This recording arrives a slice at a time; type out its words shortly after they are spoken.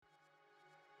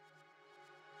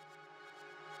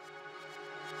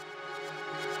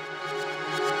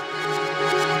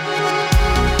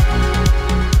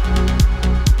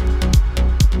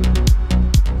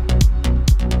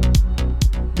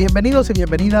Bienvenidos y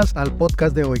bienvenidas al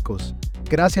podcast de Oikos.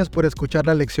 Gracias por escuchar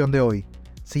la lección de hoy.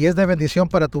 Si es de bendición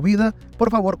para tu vida,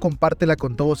 por favor compártela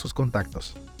con todos sus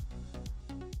contactos.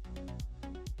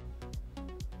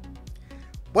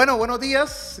 Bueno, buenos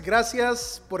días.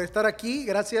 Gracias por estar aquí.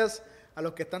 Gracias a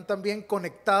los que están también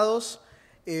conectados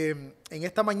en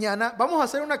esta mañana. Vamos a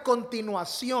hacer una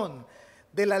continuación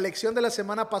de la lección de la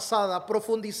semana pasada,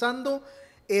 profundizando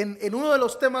en uno de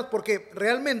los temas, porque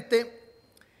realmente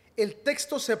el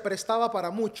texto se prestaba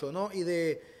para mucho, ¿no? Y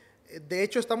de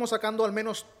hecho estamos sacando al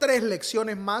menos 3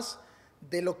 lecciones más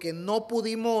de lo que no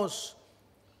pudimos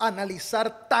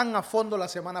analizar tan a fondo la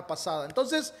semana pasada.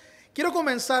 Entonces, quiero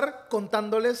comenzar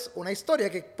contándoles una historia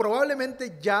que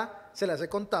probablemente ya se las he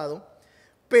contado,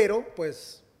 pero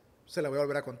pues se la voy a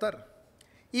volver a contar.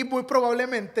 Y muy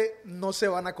probablemente no se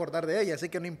van a acordar de ella, así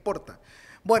que no importa.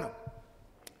 Bueno,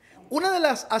 una de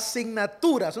las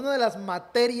asignaturas, una de las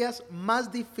materias más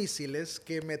difíciles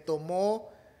que me tomó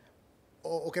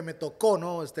o que me tocó,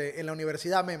 ¿no? En la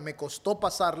universidad me costó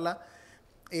pasarla,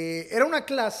 era una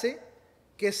clase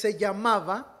que se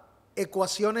llamaba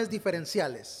ecuaciones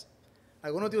diferenciales.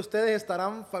 Algunos de ustedes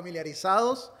estarán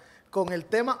familiarizados con el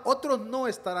tema, otros no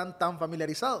estarán tan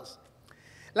familiarizados.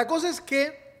 La cosa es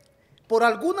que por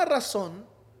alguna razón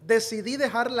decidí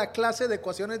dejar la clase de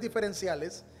ecuaciones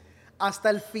diferenciales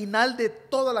hasta el final de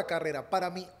toda la carrera,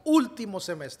 para mi último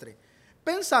semestre,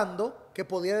 pensando que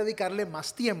podía dedicarle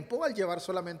más tiempo al llevar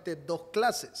solamente 2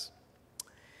 clases.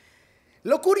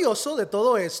 Lo curioso de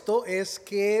todo esto es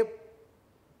que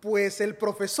pues el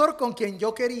profesor con quien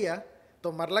yo quería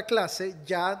tomar la clase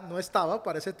ya no estaba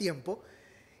para ese tiempo,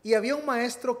 y había un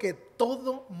maestro que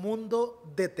todo mundo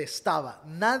detestaba.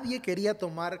 Nadie quería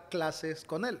tomar clases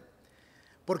con él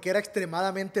porque era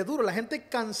extremadamente duro. La gente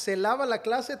cancelaba la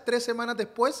clase 3 semanas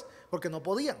después porque no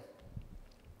podían.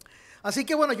 Así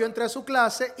que bueno, yo entré a su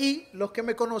clase y los que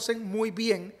me conocen muy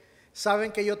bien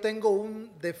saben que yo tengo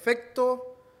un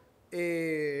defecto,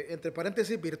 entre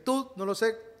paréntesis, virtud, no lo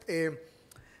sé.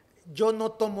 Yo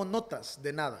no tomo notas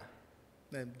de nada.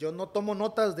 Yo no tomo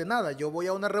notas de nada. Yo voy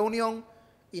a una reunión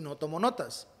y no tomo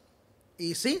notas.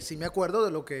 Y sí me acuerdo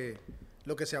de lo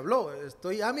que se habló.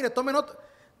 Mire, tome nota.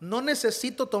 No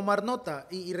necesito tomar nota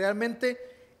y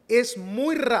realmente es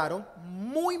muy raro,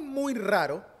 muy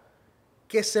raro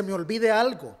que se me olvide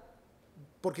algo,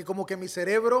 porque como que mi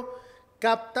cerebro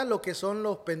capta lo que son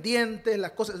los pendientes,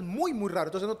 las cosas, es muy raro,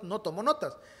 entonces no tomo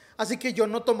notas. Así que yo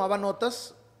no tomaba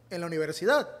notas en la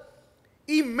universidad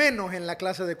y menos en la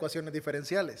clase de ecuaciones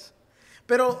diferenciales.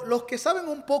 Pero los que saben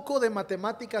un poco de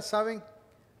matemáticas saben,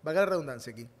 valga la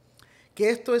redundancia aquí, que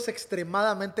esto es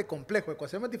extremadamente complejo.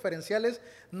 Ecuaciones diferenciales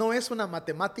no es una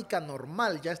matemática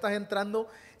normal, ya estás entrando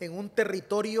en un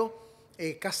territorio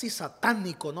casi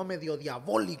satánico, ¿no? Medio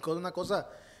diabólico, una cosa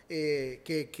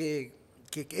que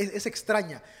es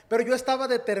extraña. Pero yo estaba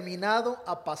determinado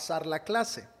a pasar la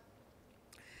clase.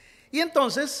 Y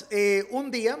entonces un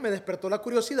día me despertó la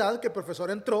curiosidad que el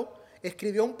profesor entró,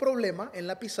 escribió un problema en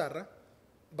la pizarra,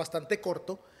 bastante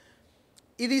corto,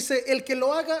 y dice: el que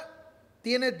lo haga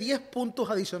tiene 10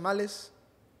 puntos adicionales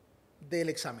del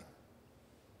examen.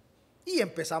 Y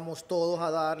empezamos todos a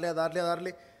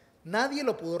darle. Nadie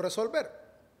lo pudo resolver.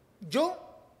 Yo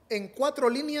en 4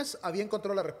 líneas había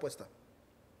encontrado la respuesta,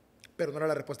 pero no era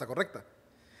la respuesta correcta.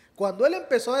 Cuando él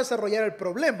empezó a desarrollar el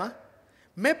problema,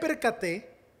 me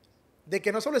percaté de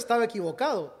que no solo estaba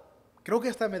equivocado, creo que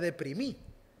hasta me deprimí,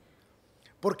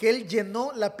 porque él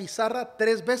llenó la pizarra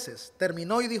 3 veces,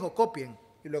 terminó y dijo copien,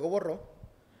 y luego borró.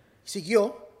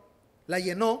 Siguió, la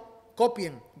llenó,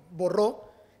 copien,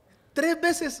 borró 3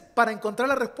 veces para encontrar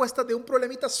la respuesta de un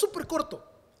problemita súper corto.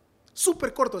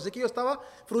 Así que yo estaba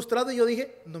frustrado y yo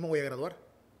dije: no me voy a graduar,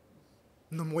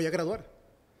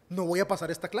 no voy a pasar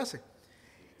esta clase.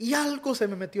 Y algo se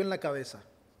me metió en la cabeza: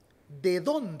 ¿de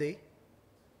dónde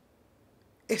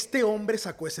este hombre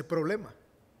sacó ese problema?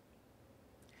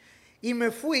 Y me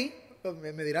fui,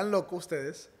 me dirán loco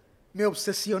ustedes, me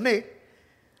obsesioné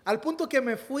al punto que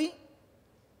me fui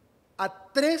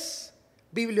a 3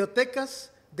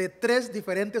 bibliotecas de 3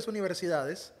 diferentes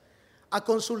universidades a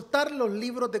consultar los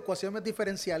libros de ecuaciones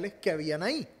diferenciales que habían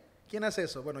ahí. ¿Quién hace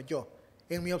eso? Bueno, yo,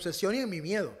 en mi obsesión y en mi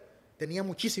miedo. Tenía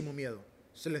muchísimo miedo,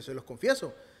 se los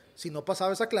confieso. Si no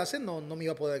pasaba esa clase, no me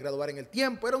iba a poder graduar en el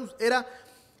tiempo.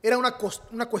 Era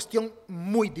una cuestión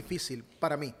muy difícil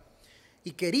para mí.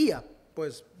 Y quería,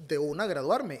 pues, de una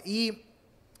graduarme. Y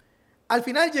al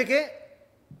final llegué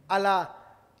a la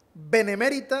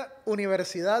Benemérita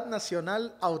Universidad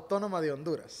Nacional Autónoma de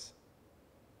Honduras,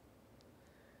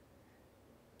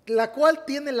 la cual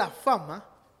tiene la fama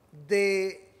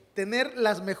de tener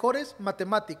las mejores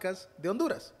matemáticas de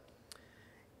Honduras.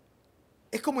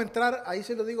 Es como entrar, ahí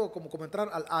se lo digo, como entrar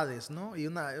al Hades, ¿no? Y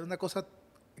una cosa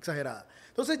exagerada.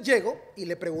 Entonces llego y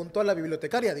le pregunto a la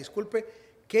bibliotecaria,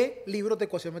 disculpe, ¿qué libros de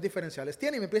ecuaciones diferenciales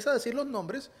tiene? Y me empieza a decir los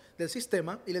nombres del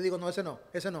sistema y le digo, no, ese no,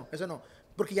 ese no, ese no.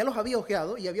 Porque ya los había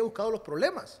hojeado y había buscado los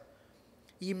problemas.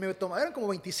 Y eran como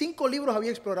 25 libros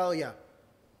había explorado ya.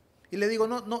 Y le digo,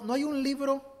 no hay un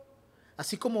libro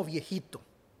así como viejito,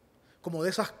 como de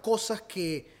esas cosas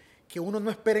que uno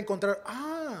no espera encontrar.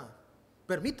 Ah,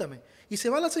 permítame. Y se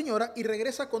va la señora y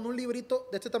regresa con un librito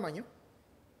de este tamaño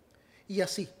y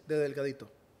así, de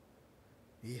delgadito.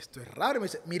 Y esto es raro. Me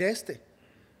dice, mire este.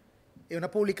 Es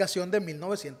una publicación de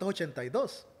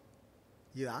 1982.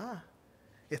 Y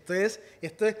esto es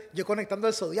yo conectando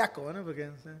el zodiaco, ¿no? Porque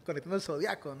conectando el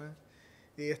zodiaco, ¿no?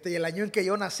 Y el año en que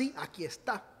yo nací, aquí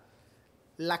está.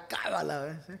 La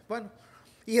cábala, ¿eh? Bueno,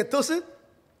 y entonces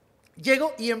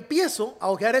llego y empiezo a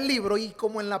hojear el libro y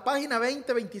como en la página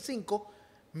 20, 25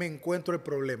 me encuentro el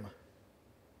problema.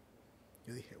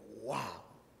 Yo dije, wow,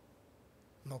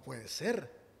 no puede ser.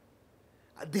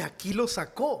 De aquí lo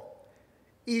sacó.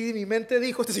 Y mi mente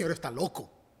dijo, este señor está loco.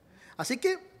 Así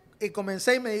que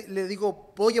comencé y le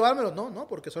digo, ¿puedo llevármelo? No,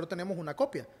 porque solo tenemos una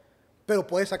copia. Pero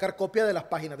puedes sacar copia de las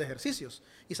páginas de ejercicios.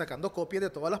 Y sacando copias de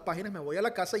todas las páginas me voy a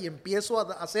la casa y empiezo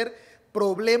a hacer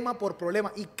problema por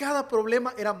problema. Y cada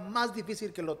problema era más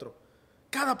difícil que el otro.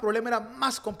 Cada problema era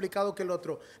más complicado que el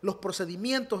otro. Los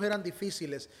procedimientos eran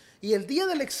difíciles. Y el día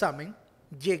del examen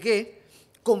llegué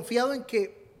confiado en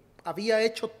que había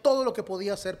hecho todo lo que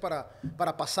podía hacer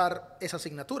para pasar esa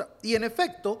asignatura. Y en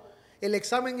efecto, el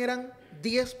examen eran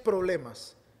 10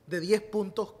 problemas de 10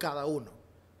 puntos cada uno.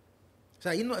 O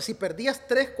sea, si perdías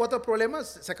 3, 4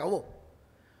 problemas, se acabó.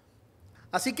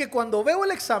 Así que cuando veo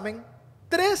el examen,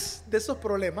 3 de esos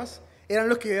problemas eran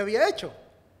los que yo había hecho.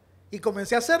 Y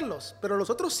comencé a hacerlos. Pero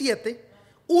los otros 7,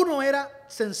 uno era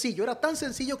sencillo, era tan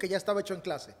sencillo que ya estaba hecho en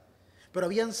clase. Pero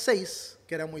habían 6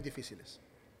 que eran muy difíciles.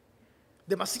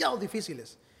 Demasiado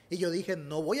difíciles. Y yo dije,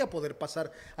 no voy a poder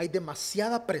pasar. Hay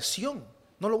demasiada presión.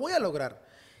 No lo voy a lograr.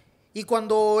 Y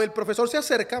cuando el profesor se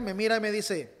acerca, me mira y me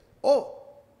dice, oh,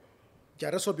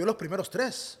 ya resolvió los primeros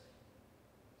 3.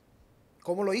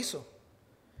 ¿Cómo lo hizo?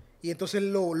 Y entonces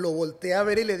lo volteé a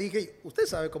ver y le dije, ¿usted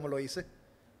sabe cómo lo hice?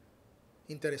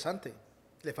 Interesante.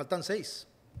 Le faltan 6.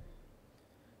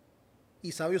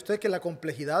 ¿Y sabe usted que la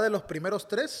complejidad de los primeros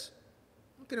 3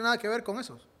 no tiene nada que ver con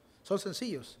eso? Son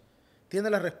sencillos. Tiene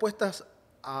las respuestas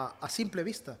a simple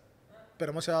vista,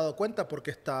 pero no se ha dado cuenta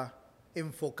porque está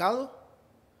enfocado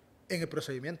en el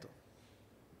procedimiento.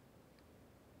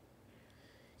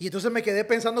 Y entonces me quedé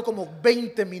pensando como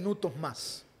 20 minutos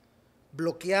más,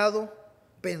 bloqueado,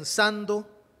 pensando.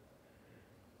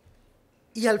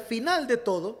 Y al final de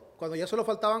todo, cuando ya solo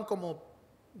faltaban como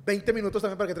 20 minutos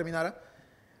también para que terminara,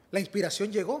 la inspiración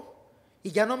llegó.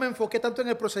 Y ya no me enfoqué tanto en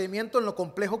el procedimiento, en lo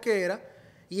complejo que era,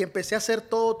 y empecé a hacer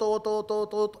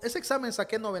todo. Ese examen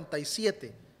saqué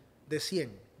 97 de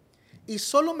 100. Y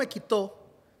solo me quitó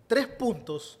 3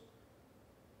 puntos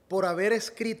por haber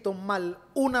escrito mal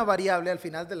una variable al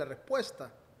final de la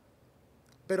respuesta.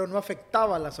 Pero no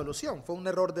afectaba la solución. Fue un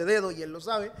error de dedo y él lo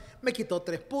sabe. Me quitó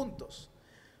 3 puntos.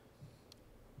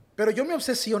 Pero yo me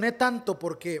obsesioné tanto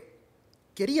porque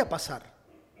quería pasar.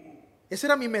 Esa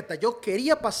era mi meta. Yo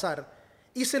quería pasar.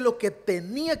 Hice lo que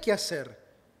tenía que hacer.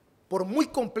 Por muy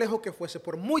complejo que fuese,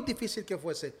 por muy difícil que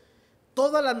fuese.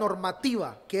 Toda la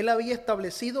normativa que él había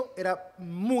establecido era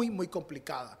muy, muy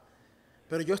complicada.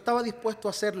 Pero yo estaba dispuesto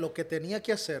a hacer lo que tenía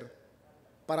que hacer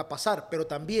para pasar, pero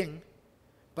también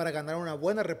para ganar una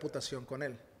buena reputación con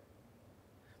él.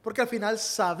 Porque al final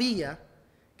sabía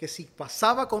que si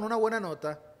pasaba con una buena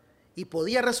nota y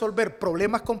podía resolver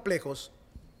problemas complejos,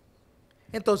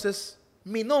 entonces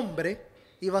mi nombre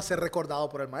iba a ser recordado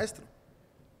por el maestro.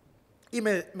 Y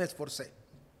me esforcé.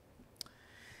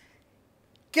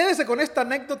 Quédese con esta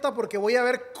anécdota porque voy a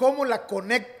ver cómo la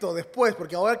conecto después,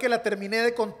 porque ahora que la terminé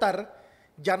de contar,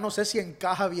 ya no sé si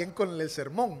encaja bien con el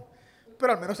sermón,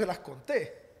 pero al menos se las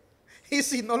conté. Y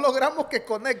si no logramos que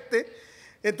conecte,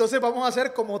 entonces vamos a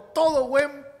hacer como todo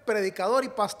buen predicador y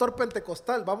pastor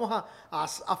pentecostal, vamos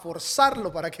a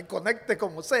forzarlo para que conecte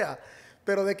como sea,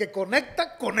 pero de que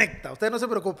conecta, conecta, ustedes no se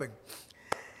preocupen.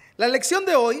 La lección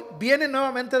de hoy viene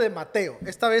nuevamente de Mateo,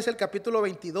 esta vez el capítulo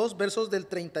 22, versos del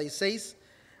 36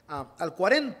 al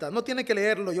 40. No tiene que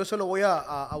leerlo, yo se lo voy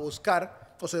a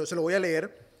buscar, o sea, se lo voy a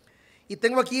leer. Y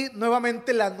tengo aquí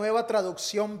nuevamente la nueva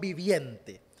traducción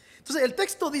viviente. Entonces el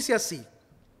texto dice así: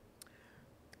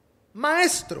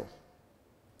 Maestro,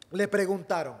 le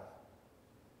preguntaron,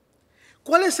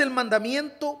 ¿cuál es el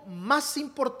mandamiento más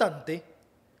importante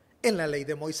en la ley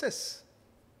de Moisés?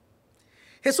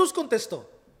 Jesús contestó: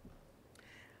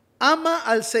 Ama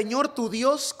al Señor tu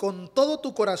Dios con todo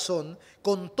tu corazón,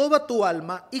 con toda tu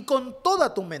alma y con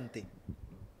toda tu mente.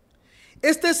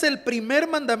 Este es el primer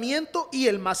mandamiento y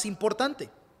el más importante.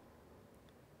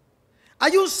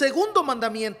 Hay un segundo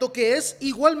mandamiento que es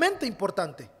igualmente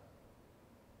importante.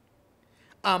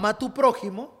 Ama a tu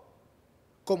prójimo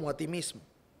como a ti mismo.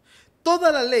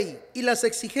 Toda la ley y las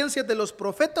exigencias de los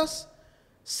profetas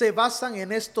se basan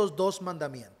en estos dos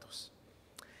mandamientos.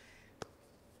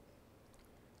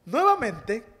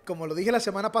 Nuevamente, como lo dije la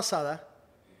semana pasada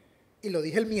y lo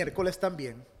dije el miércoles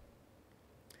también,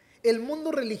 el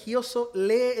mundo religioso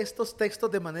lee estos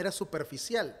textos de manera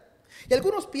superficial. Y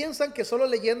algunos piensan que solo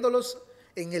leyéndolos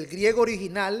en el griego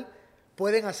original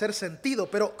pueden hacer sentido,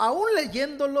 pero aún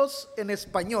leyéndolos en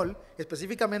español,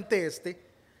 específicamente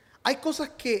hay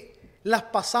cosas que las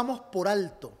pasamos por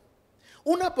alto.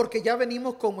 Una, porque ya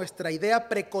venimos con nuestra idea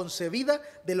preconcebida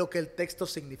de lo que el texto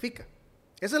significa.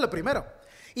 Esa es la primera.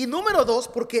 Y número dos,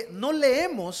 porque no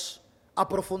leemos a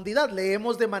profundidad,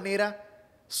 leemos de manera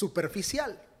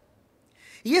superficial.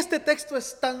 Y este texto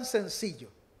es tan sencillo,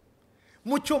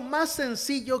 mucho más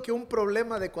sencillo que un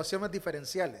problema de ecuaciones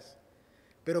diferenciales.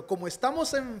 Pero como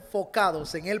estamos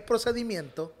enfocados en el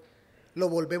procedimiento, lo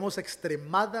volvemos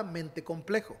extremadamente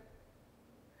complejo.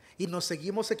 Y nos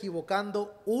seguimos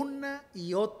equivocando una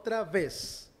y otra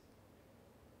vez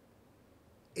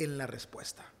en la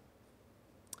respuesta.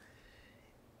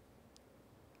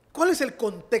 ¿Cuál es el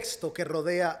contexto que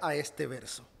rodea a este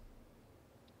verso?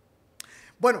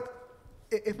 Bueno,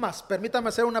 es más, permítame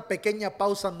hacer una pequeña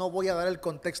pausa, no voy a dar el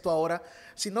contexto ahora,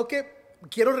 sino que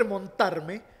quiero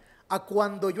remontarme a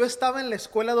cuando yo estaba en la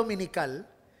escuela dominical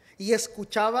y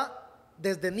escuchaba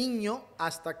desde niño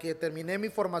hasta que terminé mi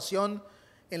formación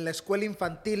en la escuela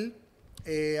infantil,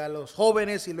 a los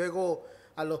jóvenes y luego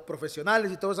a los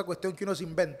profesionales y toda esa cuestión que uno se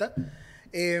inventa,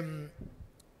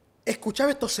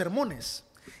 escuchaba estos sermones.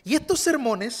 Y estos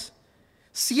sermones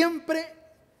siempre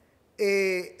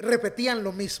repetían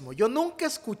lo mismo. Yo nunca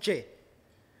escuché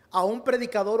a un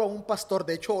predicador o a un pastor,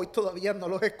 de hecho hoy todavía no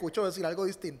los escucho decir algo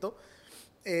distinto,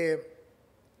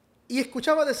 y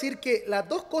escuchaba decir que las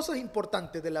dos cosas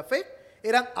importantes de la fe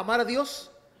eran amar a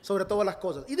Dios sobre todas las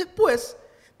cosas. Y después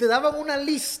te daban una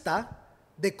lista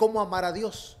de cómo amar a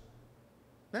Dios.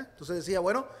 Entonces decía,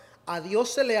 bueno, a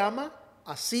Dios se le ama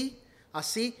así,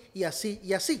 así y así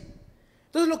y así.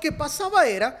 Entonces lo que pasaba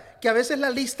era que a veces la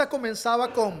lista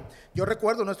comenzaba con, yo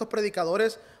recuerdo nuestros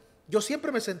predicadores, yo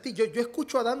siempre me sentí, yo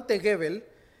escucho a Dante Gebel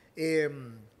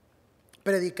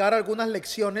predicar algunas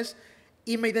lecciones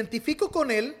y me identifico con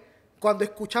él cuando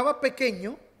escuchaba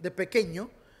de pequeño,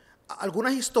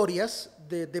 algunas historias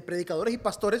de predicadores y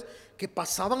pastores que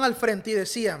pasaban al frente y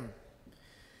decían,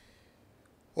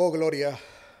 oh gloria,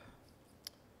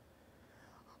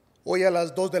 hoy a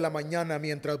las 2 de la mañana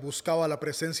mientras buscaba la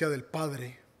presencia del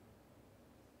Padre.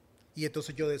 Y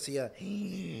entonces yo decía,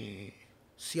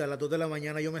 si a las 2 de la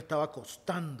mañana yo me estaba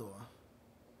acostando.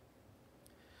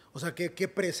 O sea, ¿qué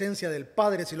presencia del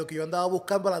Padre? Si lo que yo andaba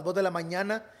buscando a las 2 de la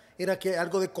mañana era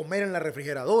algo de comer en la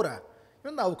refrigeradora. Yo no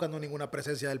andaba buscando ninguna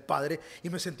presencia del Padre y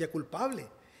me sentía culpable.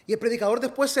 Y el predicador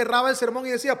después cerraba el sermón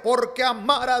y decía, porque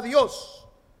amar a Dios.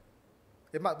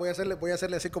 Es más, voy a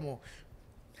hacerle así como,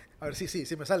 a ver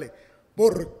si me sale.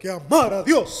 Porque amar a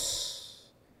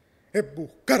Dios es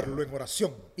buscarlo en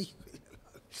oración.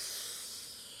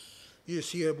 Y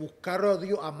si buscar a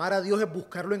Dios, amar a Dios es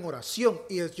buscarlo en oración.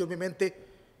 Y yo en mi mente,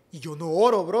 y yo no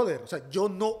oro, brother. O sea, yo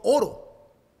no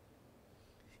oro.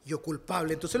 Yo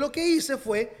culpable. Entonces lo que hice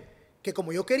fue que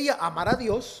como yo quería amar a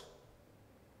Dios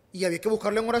y había que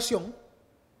buscarlo en oración,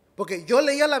 porque yo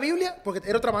leía la Biblia, porque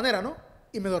era otra manera, ¿no?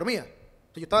 Y me dormía.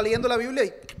 Entonces yo estaba leyendo la Biblia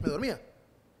y me dormía.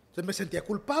 Entonces me sentía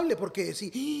culpable porque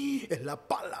sí, es la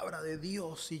palabra de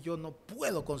Dios y yo no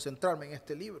puedo concentrarme en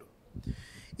este libro.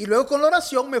 Y luego con la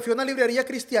oración me fui a una librería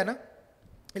cristiana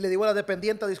y le digo a la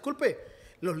dependiente, disculpe,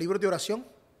 los libros de oración.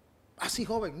 Ah, sí,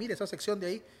 joven, mire esa sección de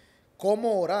ahí.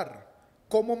 Cómo orar,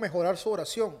 cómo mejorar su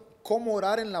oración, cómo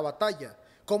orar en la batalla,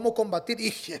 cómo combatir. Y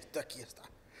aquí está.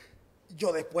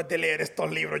 Yo después de leer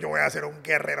estos libros, yo voy a ser un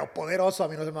guerrero poderoso. A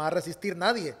mí no se me va a resistir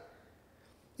nadie.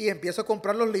 Y empiezo a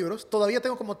comprar los libros. Todavía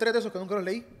tengo como 3 de esos que nunca los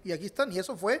leí. Y aquí están. Y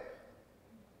eso fue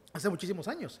hace muchísimos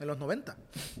años, en los 90.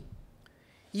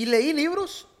 Y leí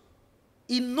libros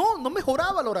y no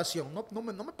mejoraba la oración. No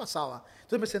me pasaba.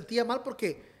 Entonces me sentía mal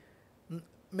porque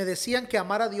me decían que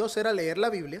amar a Dios era leer la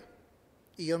Biblia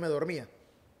y yo me dormía.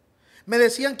 Me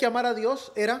decían que amar a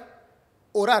Dios era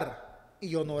orar y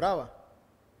yo no oraba.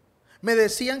 Me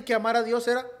decían que amar a Dios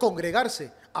era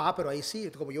congregarse. Ah, pero ahí sí,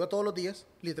 como yo iba todos los días,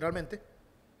 literalmente,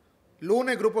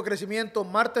 lunes grupo de crecimiento,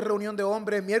 martes reunión de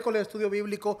hombres, miércoles estudio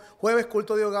bíblico, jueves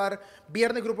culto de hogar,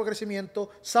 viernes grupo de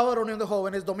crecimiento, sábado reunión de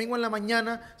jóvenes, domingo en la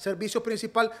mañana servicio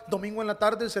principal, domingo en la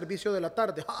tarde el servicio de la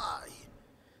tarde. ¡Ay!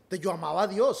 Yo amaba a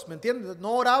Dios, ¿me entiendes?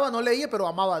 No oraba, no leía, pero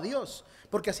amaba a Dios,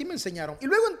 porque así me enseñaron. Y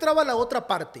luego entraba la otra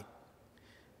parte,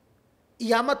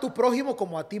 y ama a tu prójimo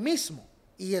como a ti mismo.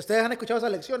 Y ustedes han escuchado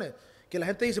esas lecciones, que la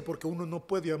gente dice, porque uno no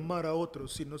puede amar a otro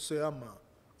si no se ama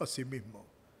a sí mismo.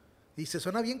 Y se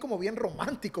suena bien como bien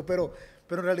romántico, pero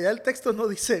en realidad el texto no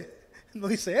dice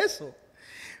eso.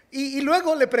 Y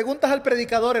luego le preguntas al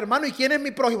predicador, hermano, ¿y quién es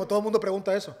mi prójimo? Todo el mundo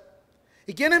pregunta eso.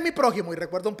 ¿Y quién es mi prójimo? Y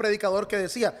recuerdo un predicador que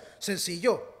decía,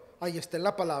 sencillo, ahí está en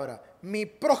la palabra, mi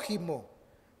prójimo.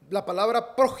 La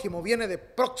palabra prójimo viene de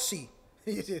proxy.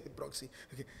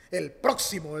 El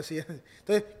próximo, decía.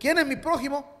 Entonces, ¿quién es mi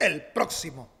prójimo? El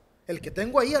próximo, el que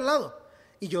tengo ahí al lado.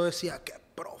 Y yo decía, qué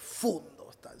profundo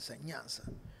esta enseñanza.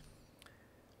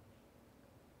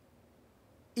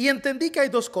 Y entendí que hay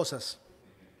dos cosas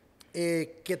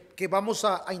que vamos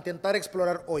a intentar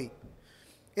explorar hoy.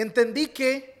 Entendí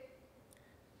que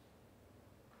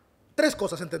tres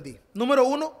cosas entendí. Número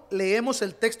uno, leemos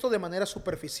el texto de manera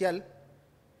superficial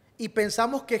y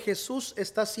pensamos que Jesús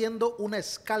está haciendo una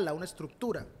escala, una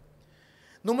estructura.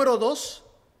 Número dos,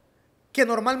 que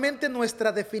normalmente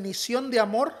nuestra definición de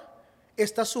amor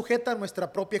está sujeta a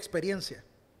nuestra propia experiencia.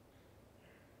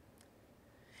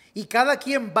 Y cada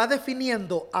quien va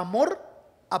definiendo amor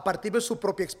a partir de su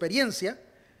propia experiencia,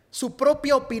 su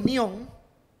propia opinión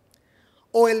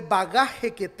o el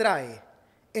bagaje que trae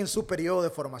en su periodo de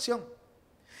formación.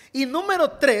 Y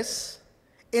número tres,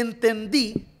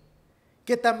 entendí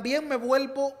que también me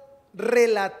vuelvo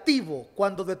relativo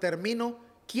cuando determino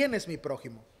quién es mi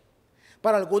prójimo.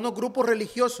 Para algunos grupos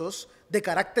religiosos de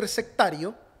carácter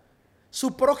sectario,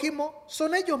 su prójimo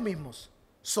son ellos mismos,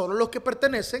 solo los que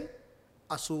pertenecen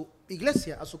a su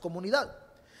iglesia, a su comunidad.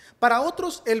 Para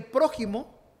otros, el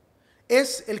prójimo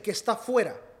es el que está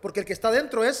fuera, porque el que está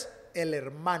dentro es el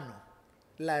hermano,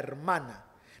 la hermana.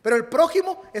 Pero el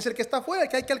prójimo es el que está fuera, el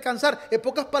que hay que alcanzar. En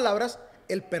pocas palabras,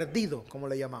 el perdido, como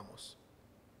le llamamos.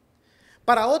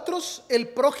 Para otros, el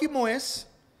prójimo es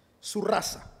su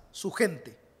raza, su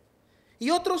gente. Y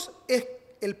otros,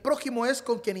 el prójimo es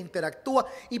con quien interactúa.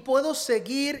 Y puedo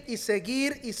seguir y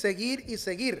seguir y seguir y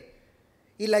seguir.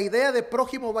 Y la idea de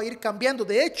prójimo va a ir cambiando.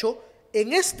 De hecho,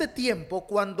 en este tiempo,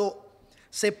 cuando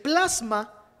se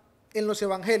plasma en los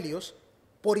evangelios,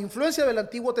 por influencia del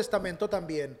Antiguo Testamento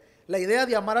también, la idea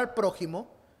de amar al prójimo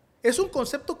es un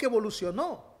concepto que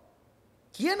evolucionó.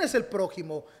 ¿Quién es el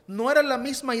prójimo? No era la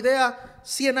misma idea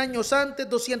 100 años antes,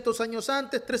 200 años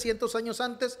antes, 300 años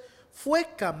antes. Fue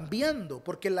cambiando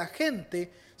porque la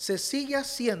gente se sigue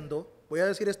haciendo, voy a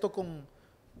decir esto con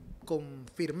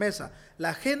firmeza,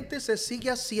 la gente se sigue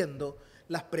haciendo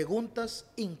las preguntas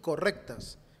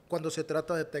incorrectas cuando se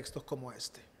trata de textos como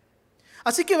este.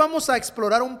 Así que vamos a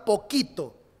explorar un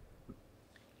poquito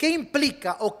qué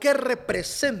implica o qué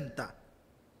representa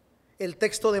el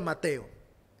texto de Mateo.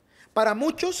 Para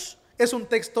muchos es un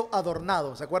texto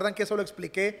adornado. ¿Se acuerdan que eso lo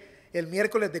expliqué el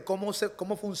miércoles de cómo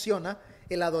funciona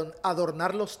el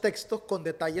adornar los textos con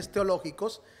detalles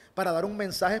teológicos para dar un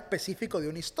mensaje específico de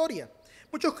una historia?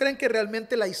 Muchos creen que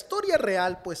realmente la historia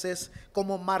real pues es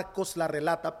como Marcos la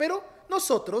relata, pero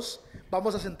nosotros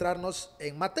vamos a centrarnos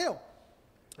en Mateo.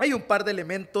 Hay un par de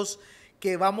elementos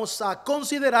que vamos a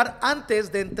considerar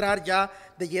antes de entrar ya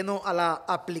de lleno a la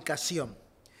aplicación.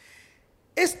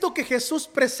 Esto que Jesús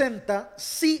presenta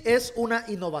sí es una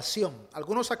innovación.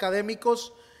 Algunos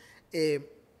académicos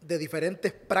de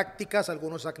diferentes prácticas,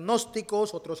 algunos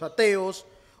agnósticos, otros ateos,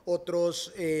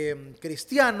 otros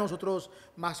cristianos, otros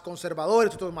más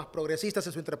conservadores, otros más progresistas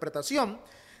en su interpretación,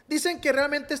 dicen que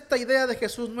realmente esta idea de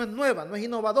Jesús no es nueva, no es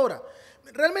innovadora.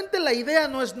 Realmente la idea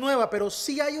no es nueva, pero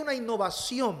sí hay una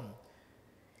innovación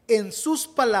en sus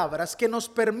palabras que nos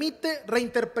permite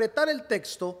reinterpretar el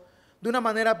texto de una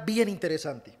manera bien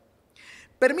interesante.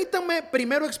 Permítanme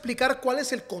primero explicar cuál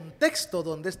es el contexto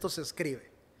donde esto se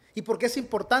escribe y por qué es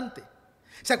importante.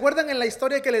 ¿Se acuerdan en la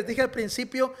historia que les dije al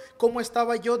principio cómo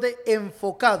estaba yo de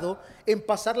enfocado en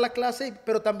pasar la clase,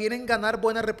 pero también en ganar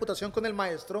buena reputación con el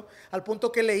maestro? Al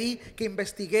punto que leí, que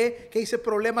investigué, que hice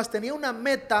problemas, tenía una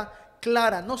meta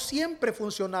clara, no siempre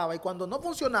funcionaba, y cuando no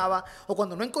funcionaba o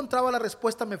cuando no encontraba la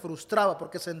respuesta me frustraba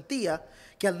porque sentía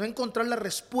que al no encontrar la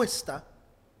respuesta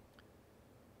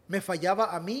me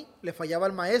fallaba a mí, le fallaba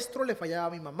al maestro, le fallaba a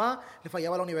mi mamá, le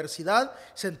fallaba a la universidad.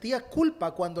 Sentía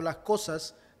culpa cuando las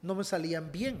cosas no me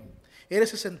salían bien. Era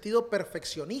ese sentido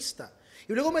perfeccionista.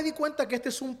 Y luego me di cuenta que este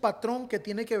es un patrón que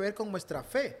tiene que ver con nuestra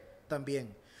fe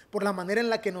también. por la manera en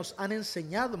la que nos han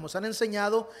enseñado. Nos han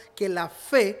enseñado que la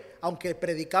fe, aunque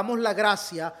predicamos la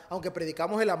gracia, aunque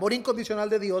predicamos el amor incondicional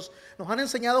de Dios, nos han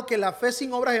enseñado que la fe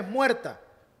sin obras es muerta.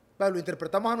 Lo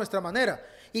interpretamos a nuestra manera.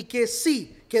 Y que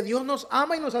sí, que Dios nos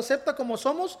ama y nos acepta como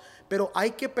somos, pero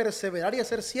hay que perseverar y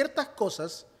hacer ciertas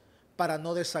cosas para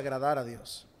no desagradar a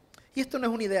Dios. Y esto no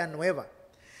es una idea nueva.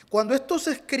 Cuando esto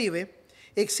se escribe,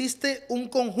 existe un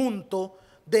conjunto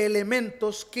de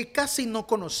elementos que casi no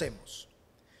conocemos.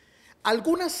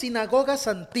 Algunas sinagogas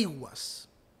antiguas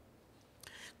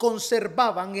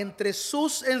conservaban entre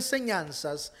sus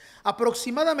enseñanzas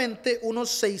aproximadamente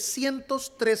unos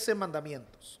 613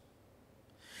 mandamientos.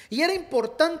 Y era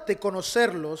importante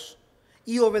conocerlos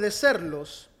y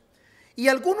obedecerlos. Y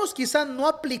algunos quizás no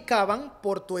aplicaban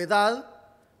por tu edad,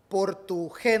 por tu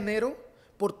género,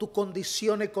 por tu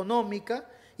condición económica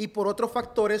y por otros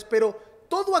factores, pero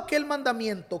todo aquel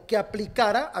mandamiento que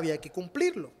aplicara había que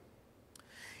cumplirlo.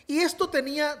 Y esto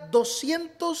tenía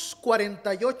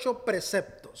 248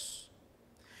 preceptos.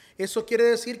 Eso quiere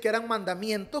decir que eran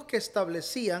mandamientos que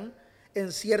establecían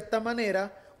en cierta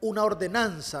manera una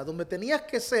ordenanza donde tenías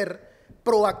que ser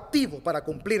proactivo para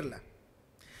cumplirla.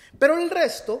 Pero el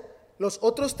resto, los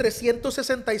otros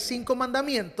 365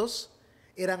 mandamientos,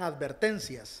 eran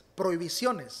advertencias,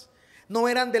 prohibiciones. No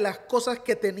eran de las cosas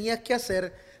que tenías que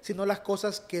hacer, sino las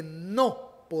cosas que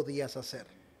no podías hacer.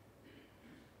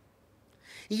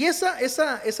 Y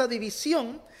esa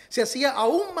división se hacía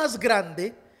aún más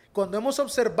grande cuando hemos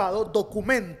observado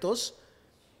documentos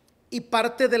y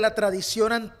parte de la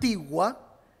tradición antigua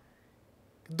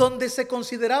donde se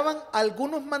consideraban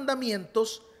algunos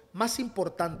mandamientos más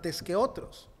importantes que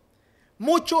otros.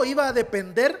 Mucho iba a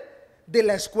depender de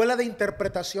la escuela de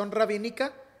interpretación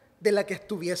rabínica de la que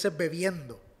estuvieses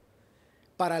bebiendo.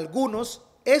 Para algunos,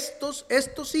 estos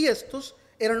y estos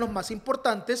eran los más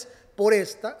importantes por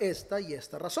esta y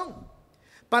esta razón.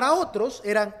 Para otros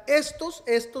eran estos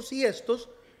y estos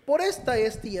por esta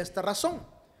y esta razón.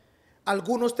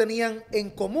 Algunos tenían en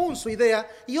común su idea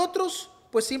y otros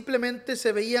pues simplemente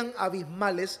se veían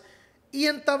abismales y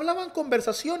entablaban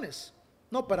conversaciones.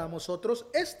 No, para nosotros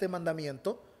este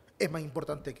mandamiento es más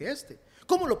importante que este.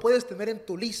 ¿Cómo lo puedes tener en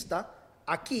tu lista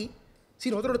aquí si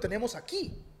nosotros lo tenemos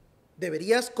aquí?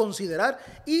 Deberías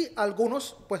considerar, y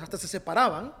algunos pues hasta se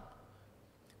separaban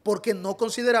porque no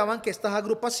consideraban que estas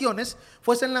agrupaciones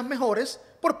fuesen las mejores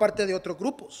por parte de otros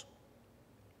grupos.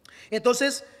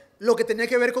 Entonces, lo que tenía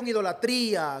que ver con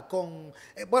idolatría,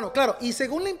 claro, y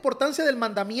según la importancia del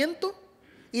mandamiento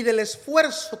y del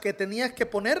esfuerzo que tenías que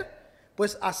poner,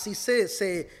 pues así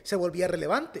se volvía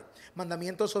relevante.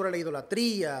 Mandamientos sobre la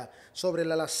idolatría, sobre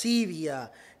la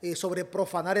lascivia, sobre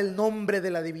profanar el nombre de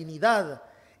la divinidad.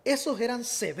 Esos eran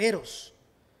severos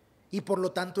y por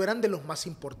lo tanto eran de los más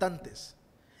importantes.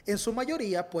 En su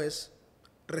mayoría, pues,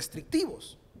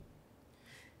 restrictivos.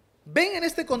 Ven en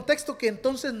este contexto que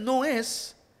entonces no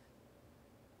es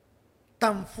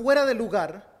tan fuera de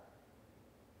lugar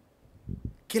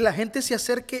que la gente se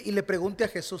acerque y le pregunte a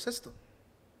Jesús esto: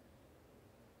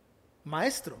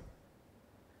 Maestro,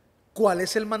 ¿cuál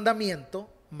es el mandamiento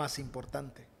más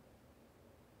importante?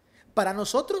 Para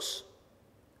nosotros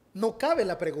no cabe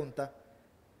la pregunta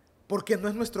porque no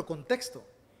es nuestro contexto,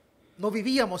 no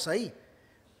vivíamos ahí,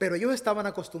 pero ellos estaban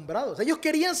acostumbrados. Ellos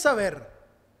querían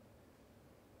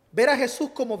ver a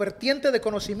Jesús como vertiente de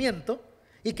conocimiento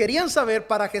y querían saber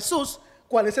para Jesús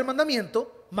cuál es el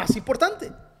mandamiento más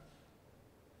importante.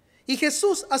 Y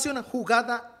Jesús hace una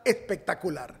jugada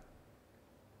espectacular.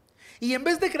 Y en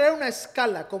vez de crear una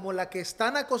escala como la que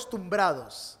están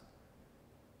acostumbrados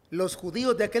los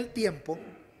judíos de aquel tiempo,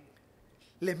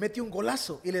 les mete un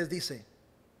golazo y les dice: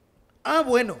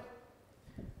 bueno,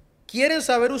 ¿quieren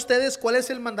saber ustedes cuál es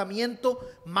el mandamiento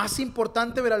más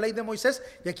importante de la ley de Moisés?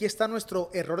 Y aquí está nuestro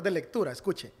error de lectura.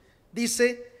 Escuche,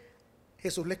 dice,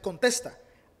 Jesús les contesta: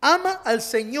 ama al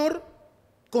Señor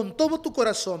con todo tu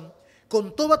corazón,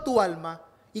 con toda tu alma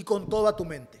y con toda tu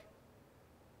mente.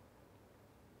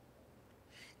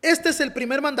 Este es el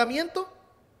primer mandamiento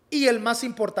y el más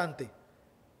importante.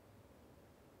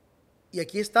 Y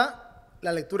aquí está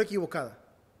la lectura equivocada.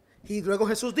 Y luego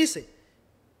Jesús dice: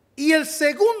 y el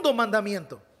segundo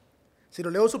mandamiento. Si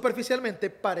lo leo superficialmente,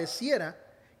 pareciera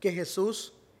que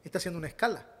Jesús está haciendo una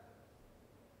escala.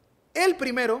 El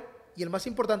primero y el más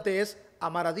importante es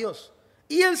amar a Dios.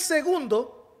 Y el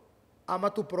segundo, ama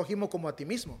a tu prójimo como a ti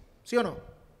mismo. ¿Sí o no?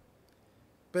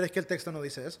 Pero es que el texto no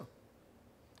dice eso.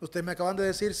 Ustedes me acaban de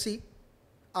decir sí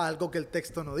a algo que el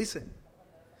texto no dice.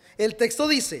 El texto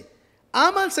dice: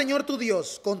 ama al Señor tu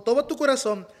Dios con todo tu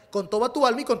corazón, con toda tu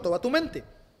alma y con toda tu mente.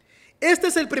 Este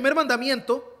es el primer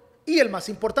mandamiento y el más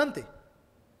importante.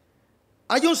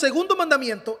 Hay un segundo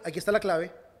mandamiento, aquí está la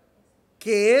clave,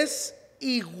 que es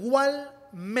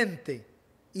igualmente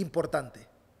importante.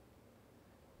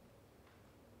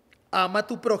 Ama a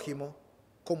tu prójimo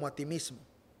como a ti mismo.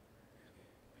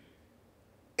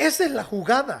 Esa es la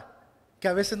jugada que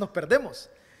a veces nos perdemos.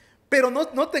 Pero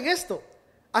noten esto.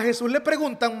 A Jesús le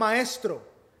preguntan: maestro,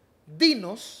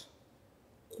 dinos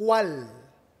cuál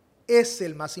es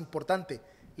el más importante.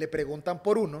 Le preguntan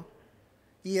por uno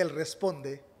y él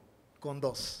responde con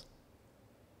dos.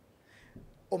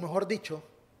 O mejor dicho,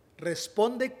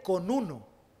 responde con uno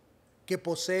que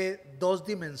posee dos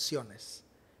dimensiones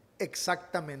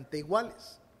exactamente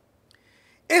iguales.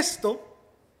 Esto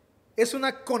es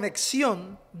una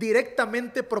conexión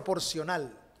directamente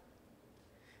proporcional.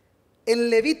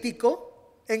 En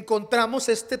Levítico encontramos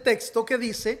este texto que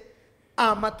dice: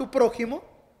 ama a tu prójimo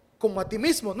como a ti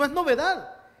mismo. No es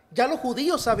novedad, ya los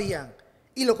judíos sabían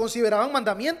y lo consideraban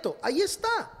mandamiento. Ahí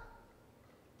está.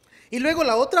 Y luego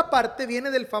la otra parte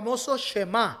viene del famoso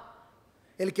Shema,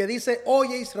 el que dice: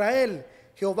 oye Israel,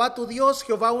 Jehová tu Dios,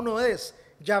 Jehová uno es.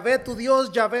 Yahvé tu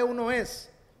Dios, Yahvé uno es.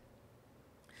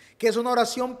 Que es una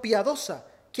oración piadosa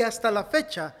que hasta la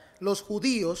fecha los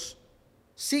judíos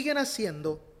siguen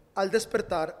haciendo al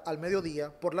despertar, al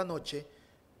mediodía, por la noche,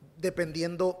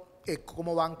 dependiendo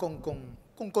cómo van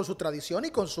con su tradición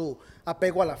y con su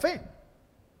apego a la fe.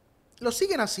 Lo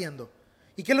siguen haciendo.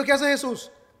 ¿Y qué es lo que hace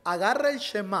Jesús? Agarra el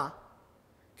Shema,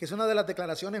 que es una de las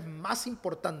declaraciones más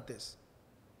importantes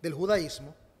del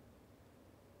judaísmo,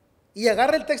 y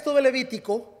agarra el texto de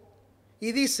Levítico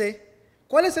y dice: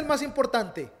 ¿cuál es el más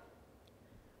importante?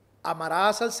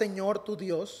 Amarás al Señor tu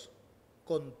Dios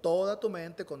con toda tu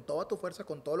mente, con toda tu fuerza,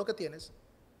 con todo lo que tienes.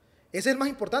 Ese es el más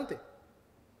importante.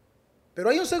 Pero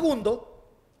hay un segundo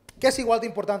que es igual de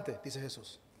importante, dice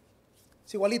Jesús.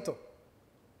 Es igualito.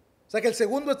 O sea que el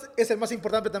segundo es el más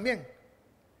importante también.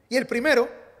 Y el primero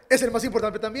es el más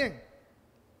importante también.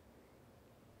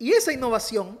 Y esa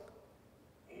innovación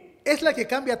es la que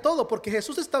cambia todo, porque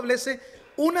Jesús establece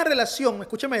una relación,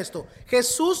 escúcheme esto,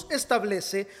 Jesús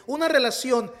establece una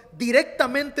relación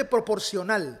directamente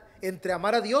proporcional entre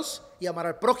amar a Dios y amar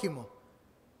al prójimo.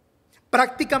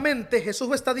 Prácticamente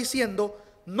Jesús está diciendo: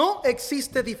 no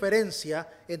existe diferencia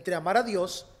entre amar a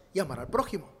Dios y amar al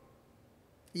prójimo.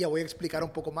 Y ya voy a explicar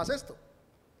un poco más esto.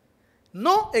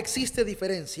 No existe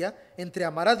diferencia entre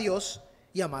amar a Dios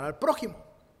y amar al prójimo.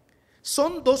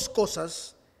 Son dos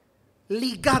cosas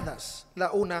ligadas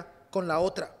la una con la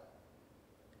otra.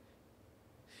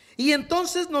 Y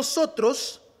entonces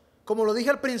nosotros, como lo dije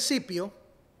al principio,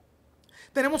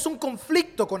 tenemos un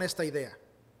conflicto con esta idea.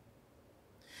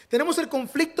 Tenemos el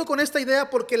conflicto con esta idea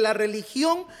porque la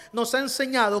religión nos ha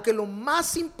enseñado que lo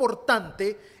más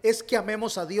importante es que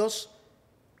amemos a Dios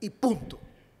y punto.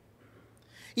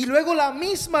 Y luego la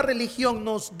misma religión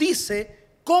nos dice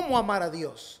cómo amar a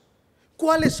Dios.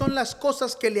 ¿Cuáles son las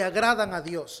cosas que le agradan a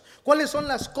Dios? ¿Cuáles son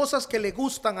las cosas que le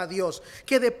gustan a Dios?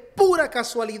 Que de pura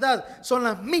casualidad son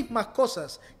las mismas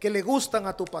cosas que le gustan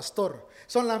a tu pastor.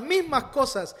 Son las mismas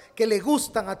cosas que le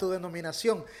gustan a tu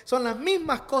denominación. Son las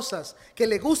mismas cosas que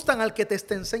le gustan al que te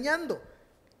está enseñando.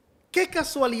 Qué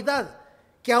casualidad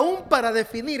que aún para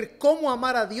definir cómo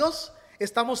amar a Dios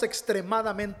estamos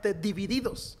extremadamente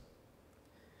divididos.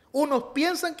 Unos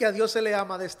piensan que a Dios se le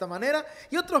ama de esta manera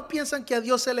y otros piensan que a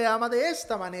Dios se le ama de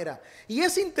esta manera. Y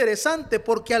es interesante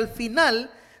porque al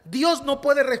final Dios no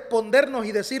puede respondernos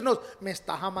y decirnos: me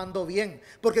estás amando bien.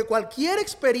 Porque cualquier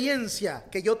experiencia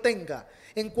que yo tenga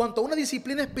en cuanto a una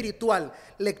disciplina espiritual,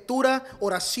 lectura,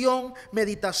 oración,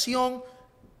 meditación,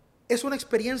 es una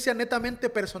experiencia netamente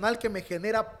personal que me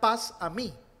genera paz a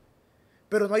mí.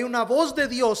 Pero no hay una voz de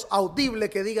Dios audible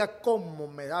que diga: ¿cómo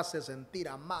me hace sentir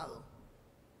amado?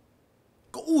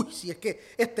 Uy, si es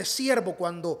que este siervo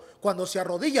cuando se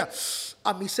arrodilla,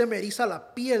 a mí se me eriza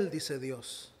la piel, dice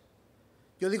Dios.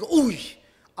 Yo digo: uy,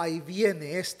 ahí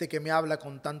viene este que me habla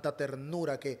con tanta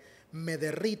ternura que me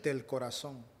derrite el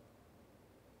corazón.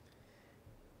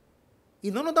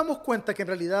 Y no nos damos cuenta que en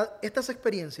realidad estas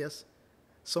experiencias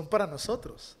son para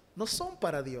nosotros, no son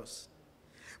para Dios.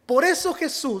 Por eso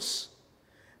Jesús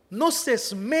no se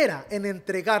esmera en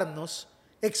entregarnos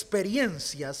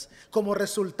experiencias como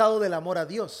resultado del amor a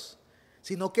Dios,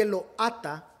 sino que lo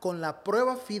ata con la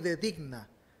prueba fidedigna,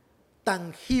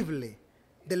 tangible,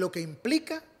 de lo que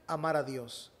implica amar a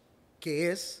Dios,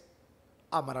 que es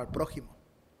amar al prójimo.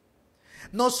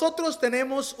 Nosotros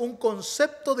tenemos un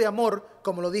concepto de amor,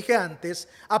 como lo dije antes,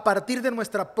 a partir de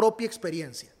nuestra propia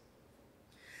experiencia.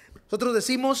 Nosotros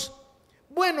decimos: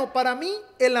 bueno, para mí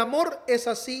el amor es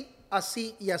así,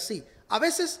 así y así. A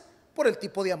veces por el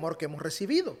tipo de amor que hemos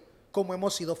recibido, cómo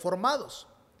hemos sido formados.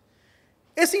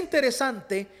 Es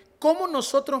interesante cómo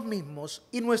nosotros mismos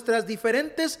y nuestras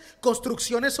diferentes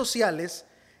construcciones sociales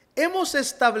hemos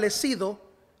establecido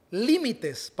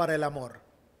límites para el amor,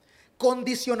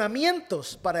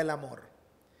 condicionamientos para el amor.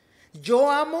 Yo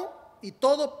amo y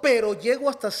todo, pero llego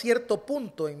hasta cierto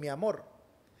punto en mi amor,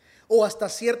 o hasta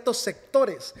ciertos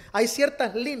sectores. Hay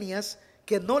ciertas líneas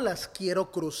que no las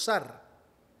quiero cruzar,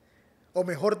 o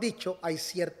mejor dicho, hay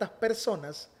ciertas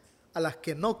personas a las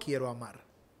que no quiero amar.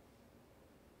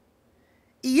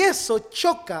 Y eso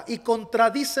choca y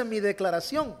contradice mi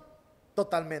declaración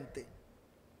totalmente.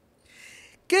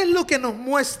 ¿Qué es lo que nos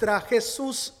muestra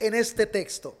Jesús en este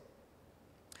texto?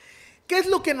 ¿Qué es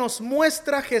lo que nos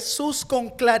muestra Jesús con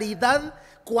claridad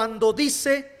cuando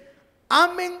dice: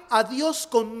 amen a Dios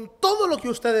con todo lo que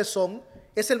ustedes son?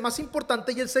 Es el más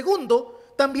importante, y el segundo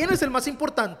también es el más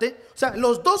importante. O sea,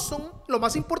 los dos son lo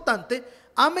más importante.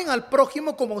 Amen al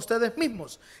prójimo como ustedes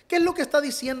mismos. ¿Qué es lo que está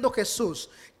diciendo Jesús?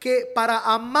 Que para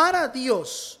amar a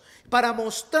Dios, para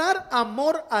mostrar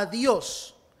amor a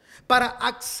Dios, para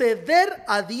acceder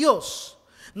a Dios,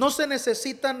 no se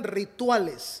necesitan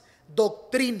rituales,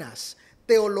 doctrinas,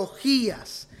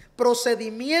 teologías,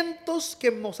 procedimientos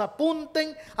que nos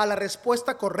apunten a la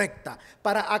respuesta correcta.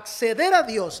 Para acceder a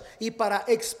Dios y para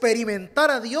experimentar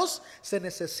a Dios se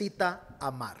necesita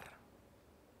amar.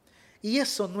 Y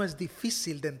eso no es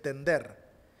difícil de entender,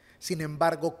 sin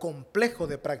embargo complejo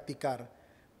de practicar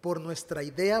por nuestra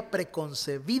idea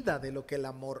preconcebida de lo que el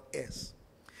amor es.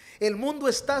 El mundo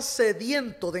está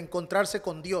sediento de encontrarse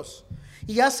con Dios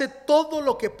y hace todo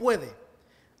lo que puede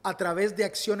a través de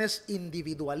acciones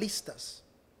individualistas,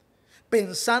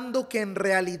 pensando que en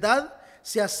realidad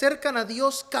se acercan a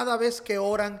Dios cada vez que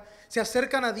oran, se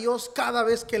acercan a Dios cada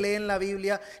vez que leen la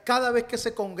Biblia, cada vez que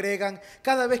se congregan,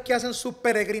 cada vez que hacen su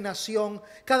peregrinación,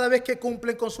 cada vez que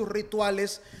cumplen con sus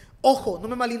rituales. Ojo, no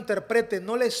me malinterprete,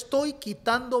 no le estoy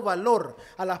quitando valor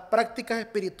a las prácticas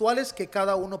espirituales que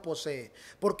cada uno posee,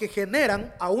 porque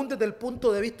generan, aún desde el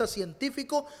punto de vista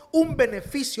científico, un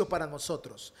beneficio para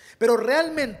nosotros. Pero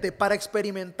realmente para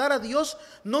experimentar a Dios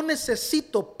no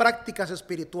necesito prácticas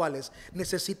espirituales,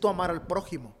 necesito amar al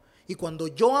prójimo. Y cuando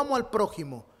yo amo al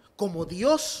prójimo, como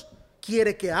Dios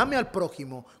quiere que ame al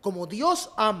prójimo, como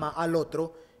Dios ama al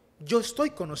otro, yo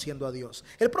estoy conociendo a Dios.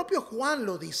 El propio Juan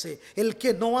lo dice: el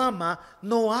que no ama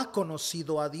no ha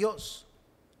conocido a Dios.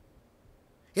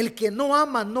 El que no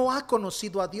ama no ha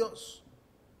conocido a Dios.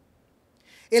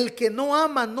 El que no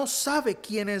ama no sabe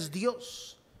quién es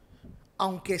Dios,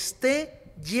 aunque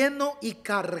esté lleno y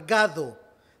cargado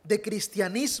de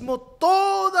cristianismo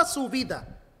toda su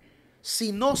vida.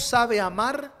 Si no sabe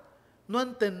amar, no ha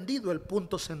entendido el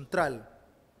punto central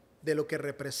de lo que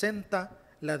representa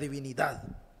la divinidad.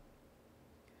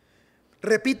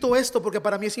 Repito esto porque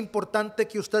para mí es importante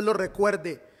que usted lo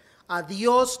recuerde. A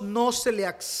Dios no se le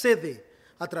accede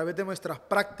a través de nuestras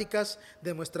prácticas,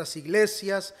 de nuestras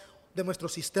iglesias, de nuestro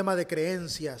sistema de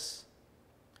creencias.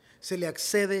 Se le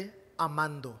accede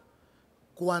amando.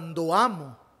 Cuando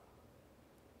amo,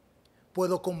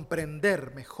 puedo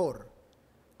comprender mejor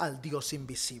al Dios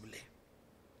invisible.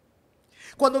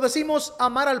 Cuando decimos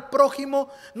amar al prójimo,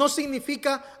 no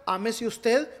significa ámese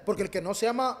usted, porque el que no se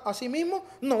ama a sí mismo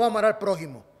no va a amar al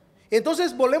prójimo.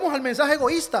 Entonces volvemos al mensaje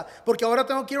egoísta, porque ahora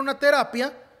tengo que ir a una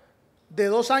terapia de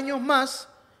 2 años más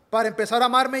para empezar a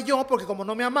amarme yo, porque como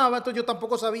no me amaba, entonces yo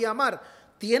tampoco sabía amar.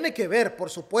 Tiene que ver, por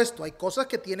supuesto, hay cosas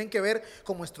que tienen que ver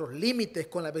con nuestros límites,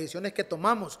 con las decisiones que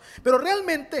tomamos, pero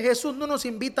realmente Jesús no nos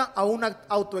invita a un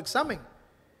autoexamen.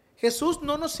 Jesús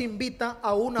no nos invita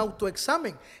a un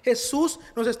autoexamen. Jesús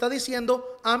nos está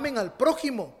diciendo: amen al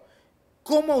prójimo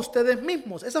como a ustedes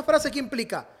mismos. Esa frase, ¿qué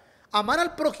implica? Amar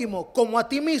al prójimo como a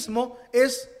ti mismo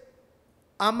es: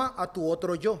 ama a tu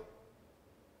otro yo.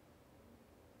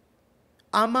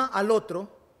 Ama al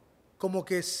otro como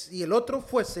que si el otro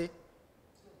fuese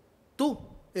tú,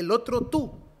 el otro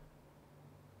tú,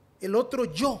 el otro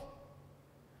yo.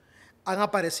 Han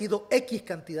aparecido X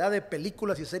cantidad de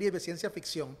películas y series de ciencia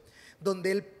ficción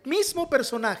donde el mismo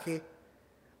personaje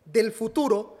del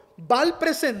futuro va al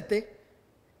presente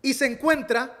y se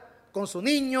encuentra con su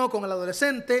niño, con el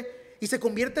adolescente, y se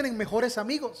convierten en mejores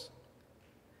amigos.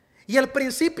 Y al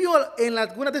principio, en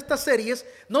algunas de estas series,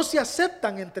 no se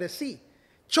aceptan entre sí,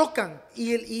 chocan,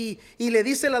 y le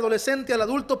dice el adolescente al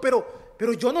adulto: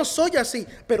 pero yo no soy así.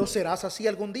 Pero serás así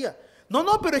algún día. No,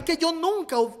 pero es que yo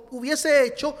nunca hubiese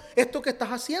hecho esto que estás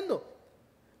haciendo.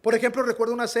 Por ejemplo,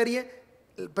 recuerdo una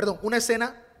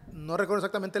escena, no recuerdo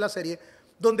exactamente la serie,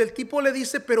 donde el tipo le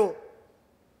dice: pero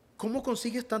 ¿cómo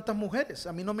consigues tantas mujeres?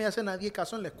 A mí no me hace nadie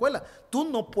caso en la escuela. Tú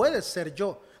no puedes ser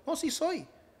yo. No, sí soy.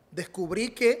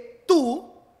 Descubrí que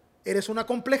tú eres un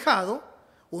acomplejado,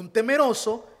 un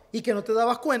temeroso, y que no te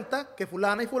dabas cuenta que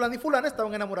fulana y fulana y fulana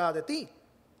estaban enamoradas de ti.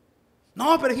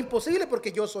 No, pero es imposible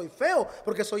porque yo soy feo,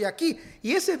 porque soy aquí.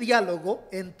 Y ese diálogo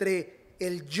entre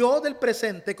el yo del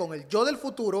presente con el yo del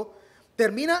futuro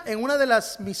termina en una de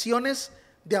las misiones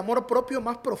de amor propio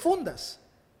más profundas.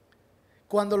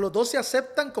 Cuando los dos se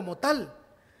aceptan como tal,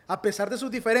 a pesar de sus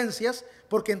diferencias,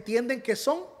 porque entienden que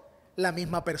son la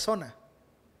misma persona.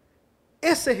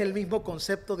 Ese es el mismo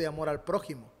concepto de amor al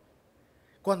prójimo.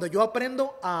 Cuando yo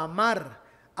aprendo a amar,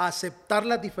 a aceptar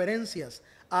las diferencias,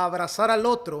 a abrazar al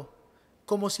otro,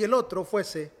 como si el otro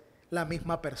fuese la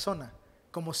misma persona,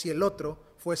 como si el otro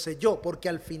fuese yo, porque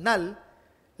al final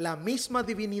la misma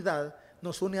divinidad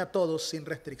nos une a todos sin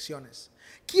restricciones.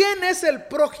 ¿Quién es el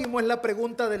prójimo? Es la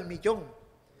pregunta del millón.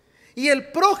 Y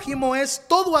el prójimo es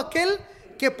todo aquel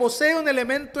que posee un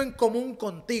elemento en común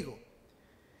contigo.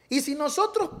 Y si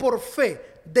nosotros por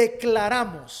fe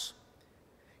declaramos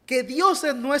que Dios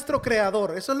es nuestro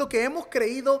creador, eso es lo que hemos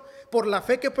creído por la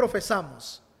fe que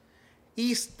profesamos,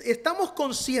 y estamos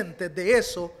conscientes de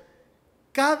eso,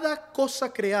 cada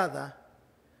cosa creada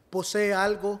posee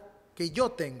algo que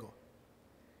yo tengo.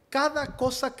 Cada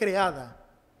cosa creada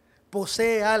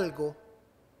posee algo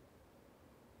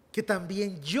que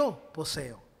también yo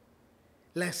poseo.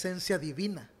 La esencia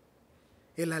divina,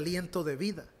 el aliento de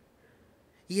vida.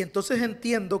 Y entonces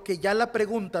entiendo que ya la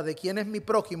pregunta de quién es mi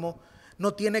prójimo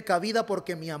no tiene cabida,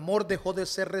 porque mi amor dejó de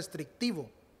ser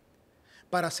restrictivo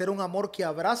para ser un amor que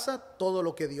abraza todo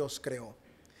lo que Dios creó.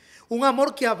 Un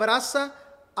amor que abraza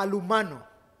al humano,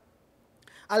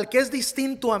 al que es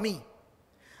distinto a mí,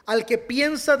 al que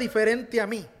piensa diferente a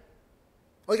mí.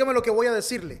 Óigame lo que voy a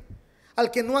decirle.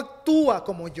 Al que no actúa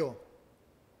como yo,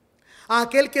 a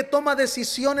aquel que toma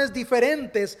decisiones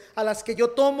diferentes a las que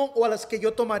yo tomo o a las que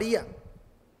yo tomaría.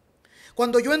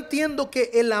 Cuando yo entiendo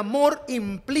que el amor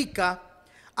implica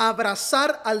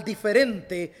abrazar al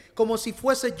diferente como si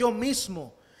fuese yo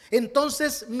mismo,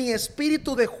 entonces mi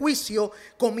espíritu de juicio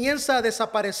comienza a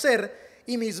desaparecer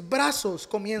y mis brazos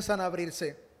comienzan a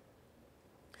abrirse.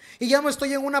 Y ya no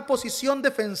estoy en una posición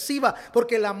defensiva,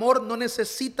 porque el amor no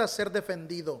necesita ser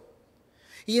defendido.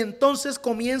 Y entonces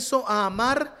comienzo a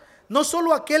amar no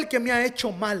solo a aquel que me ha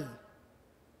hecho mal,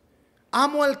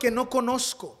 amo al que no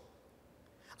conozco,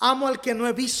 amo al que no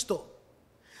he visto,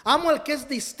 amo al que es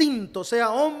distinto,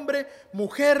 sea hombre,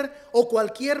 mujer o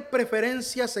cualquier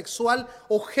preferencia sexual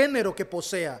o género que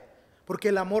posea, porque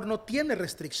el amor no tiene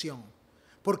restricción,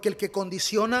 porque el que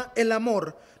condiciona el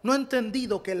amor no ha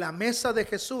entendido que la mesa de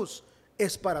Jesús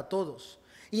es para todos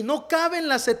y no caben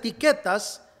las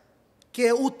etiquetas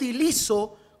que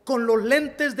utilizo con los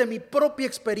lentes de mi propia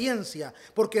experiencia,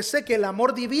 porque sé que el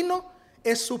amor divino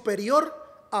es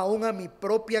superior aún a mi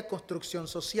propia construcción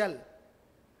social,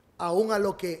 aún a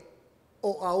lo que,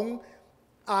 o aún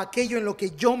a aquello en lo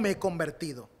que yo me he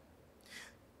convertido.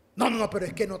 No, pero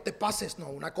es que no te pases, no,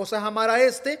 una cosa es amar a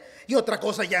este y otra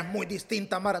cosa ya es muy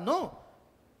distinta amar a, no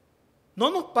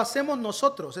nos pasemos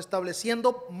nosotros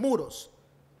estableciendo muros,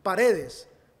 paredes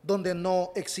donde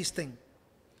no existen.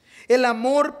 El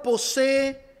amor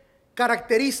posee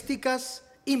características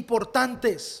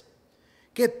importantes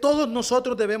que todos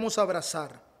nosotros debemos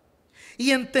abrazar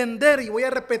y entender, y voy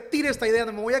a repetir esta idea,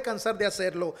 no me voy a cansar de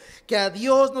hacerlo, que a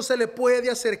Dios no se le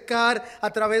puede acercar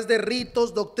a través de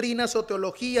ritos, doctrinas o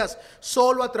teologías,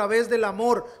 solo a través del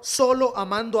amor, solo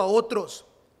amando a otros.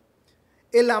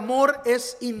 El amor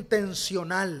es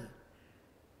intencional,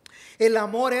 el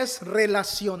amor es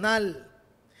relacional,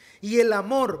 y el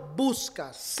amor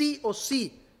busca sí o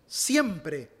sí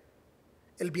siempre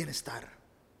el bienestar.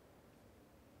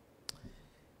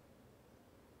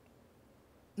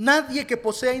 Nadie que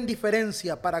posea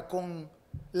indiferencia para con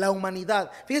la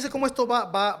humanidad. Fíjense cómo esto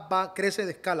crece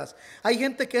de escalas. Hay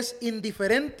gente que es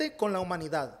indiferente con la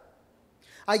humanidad.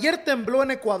 Ayer tembló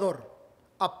en Ecuador.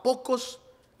 A pocos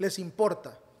les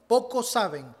importa, pocos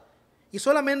saben, y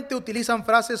solamente utilizan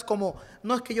frases como: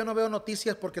 no, es que yo no veo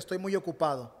noticias porque estoy muy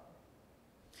ocupado.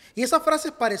 Y esas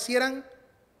frases parecieran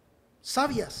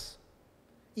sabias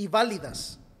y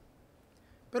válidas,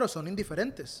 pero son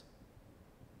indiferentes,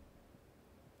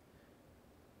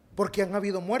 porque han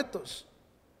habido muertos,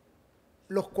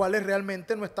 los cuales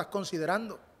realmente no estás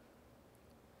considerando.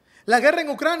 La guerra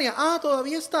en Ucrania,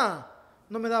 todavía está,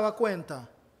 no me daba cuenta.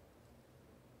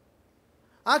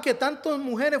 Que tantas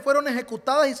mujeres fueron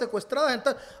ejecutadas y secuestradas.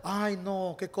 Entonces, ay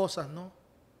no, qué cosas, ¿no?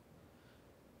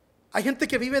 Hay gente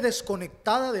que vive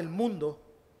desconectada del mundo.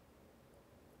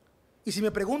 Y si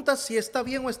me preguntas si está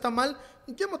bien o está mal,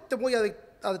 yo no te voy a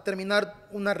determinar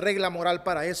una regla moral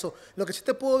para eso. Lo que sí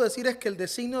te puedo decir es que el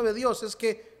designio de Dios es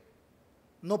que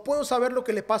no puedo saber lo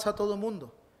que le pasa a todo el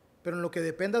mundo, pero en lo que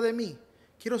dependa de mí,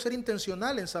 quiero ser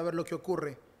intencional en saber lo que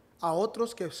ocurre a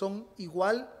otros que son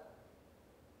igual,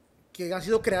 que han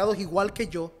sido creados igual que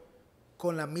yo,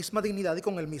 con la misma dignidad y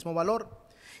con el mismo valor.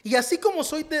 Y así como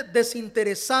soy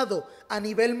desinteresado a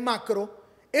nivel macro,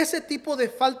 ese tipo de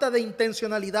falta de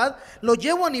intencionalidad lo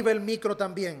llevo a nivel micro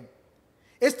también.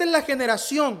 Esta es la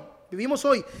generación, vivimos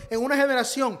hoy en una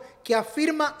generación que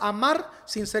afirma amar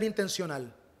sin ser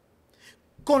intencional,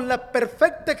 con la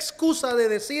perfecta excusa de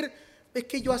decir, es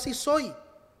que yo así soy,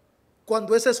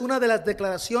 cuando esa es una de las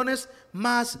declaraciones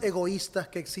más egoístas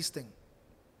que existen,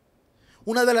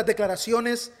 una de las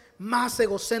declaraciones más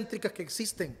egocéntricas que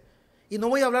existen. Y no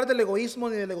voy a hablar del egoísmo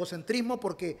ni del egocentrismo,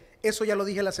 porque eso ya lo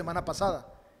dije la semana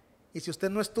pasada. Y si usted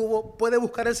no estuvo, puede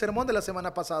buscar el sermón de la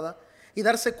semana pasada y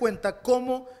darse cuenta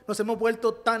cómo nos hemos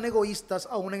vuelto tan egoístas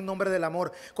aún en nombre del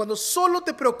amor. Cuando solo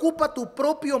te preocupa tu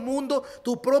propio mundo,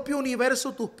 tu propio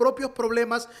universo, tus propios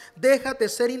problemas, deja de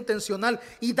ser intencional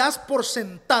y das por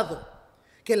sentado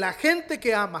que la gente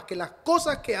que amas, que las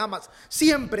cosas que amas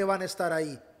siempre van a estar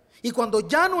ahí. Y cuando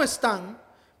ya no están,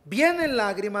 vienen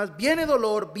lágrimas, viene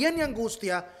dolor, viene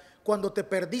angustia, cuando te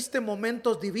perdiste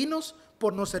momentos divinos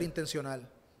por no ser intencional.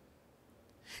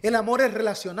 El amor es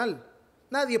relacional.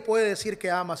 Nadie puede decir que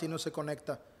ama si no se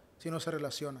conecta, si no se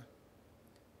relaciona.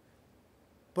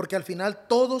 Porque al final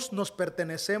todos nos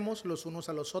pertenecemos los unos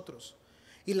a los otros.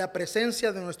 Y la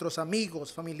presencia de nuestros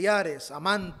amigos, familiares,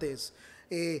 amantes,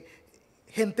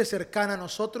 gente cercana a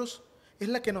nosotros, es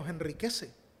la que nos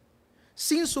enriquece.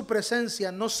 Sin su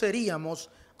presencia no seríamos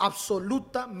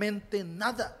absolutamente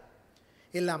nada.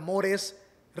 El amor es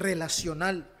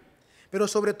relacional, pero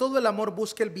sobre todo el amor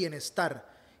busca el bienestar,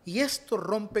 y esto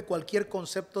rompe cualquier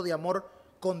concepto de amor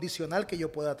condicional que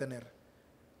yo pueda tener.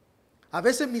 A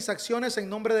veces mis acciones en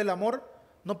nombre del amor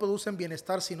no producen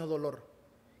bienestar sino dolor,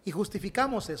 y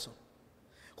justificamos eso,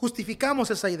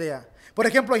 justificamos esa idea. Por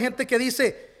ejemplo, hay gente que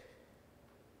dice,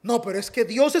 no, pero es que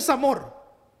Dios es amor,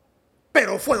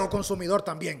 pero fuego consumidor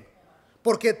también,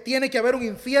 porque tiene que haber un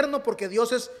infierno, porque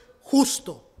Dios es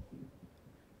justo.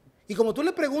 Y como tú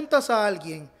le preguntas a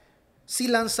alguien si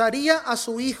lanzaría a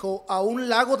su hijo a un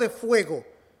lago de fuego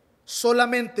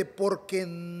solamente porque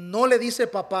no le dice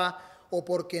papá, o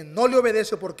porque no le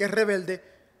obedece, o porque es rebelde,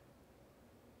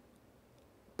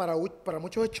 para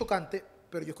muchos es chocante,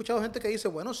 pero yo he escuchado gente que dice,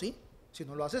 bueno, sí, si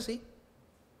no lo hace, sí.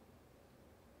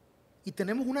 Y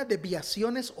tenemos unas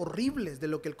desviaciones horribles de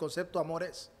lo que el concepto amor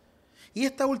es. Y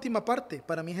esta última parte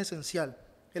para mí es esencial.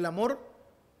 El amor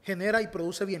genera y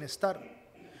produce bienestar.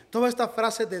 Todas estas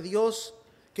frases de Dios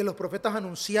que los profetas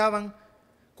anunciaban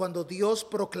cuando Dios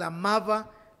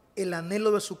proclamaba el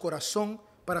anhelo de su corazón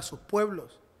para sus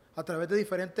pueblos a través de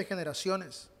diferentes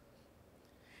generaciones.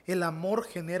 El amor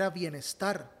genera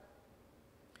bienestar.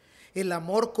 El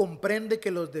amor comprende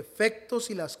que los defectos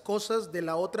y las cosas de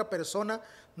la otra persona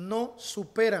no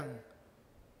superan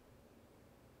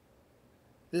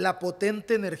la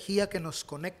potente energía que nos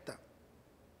conecta.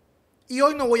 Y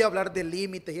hoy no voy a hablar de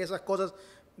límites y esas cosas,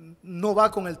 no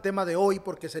va con el tema de hoy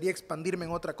porque sería expandirme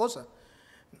en otra cosa,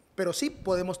 pero sí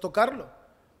podemos tocarlo.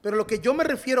 Pero lo que yo me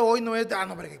refiero hoy no es,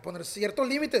 no, hay que poner ciertos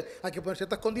límites, hay que poner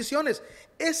ciertas condiciones.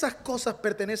 Esas cosas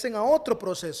pertenecen a otro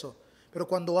proceso. Pero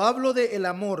cuando hablo de el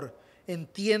amor,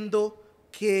 entiendo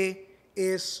que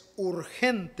es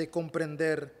urgente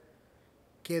comprender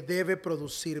que debe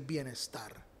producir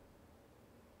bienestar.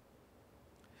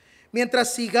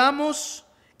 Mientras sigamos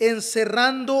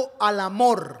encerrando al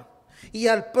amor y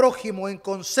al prójimo en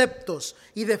conceptos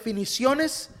y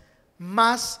definiciones,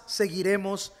 más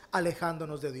seguiremos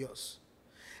alejándonos de Dios.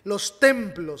 Los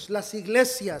templos, las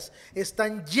iglesias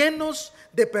están llenos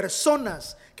de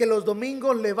personas que los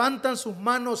domingos levantan sus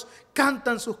manos,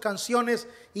 cantan sus canciones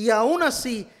y aún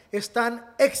así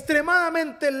están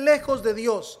extremadamente lejos de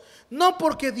Dios. No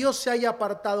porque Dios se haya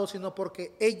apartado, sino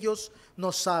porque ellos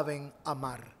no saben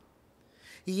amar.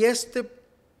 Y este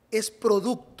es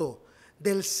producto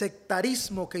del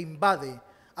sectarismo que invade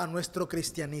a nuestro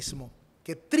cristianismo,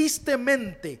 que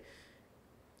tristemente,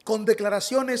 con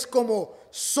declaraciones como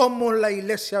somos la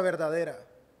iglesia verdadera,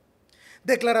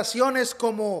 declaraciones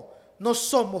como no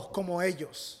somos como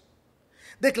ellos,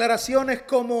 declaraciones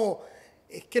como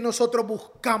es que nosotros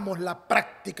buscamos la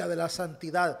práctica de la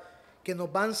santidad, que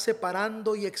nos van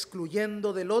separando y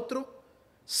excluyendo del otro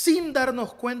sin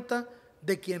darnos cuenta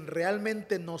de quien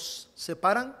realmente nos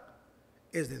separan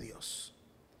es de Dios.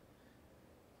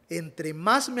 Entre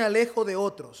más me alejo de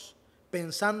otros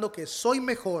pensando que soy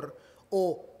mejor,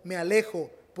 o me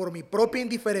alejo por mi propia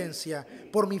indiferencia,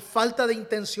 por mi falta de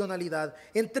intencionalidad,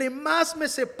 entre más me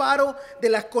separo de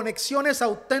las conexiones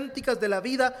auténticas de la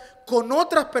vida con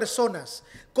otras personas,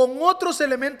 con otros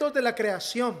elementos de la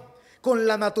creación, con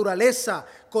la naturaleza,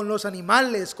 con los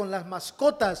animales, con las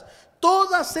mascotas.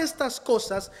 Todas estas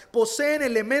cosas poseen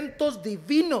elementos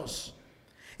divinos,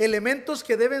 elementos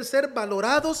que deben ser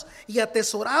valorados y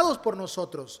atesorados por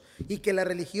nosotros, y que la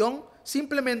religión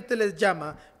simplemente les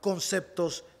llama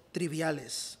conceptos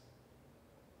triviales.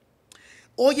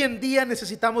 Hoy en día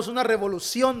necesitamos una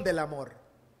revolución del amor,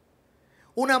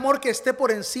 un amor que esté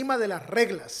por encima de las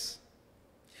reglas,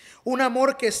 un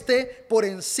amor que esté por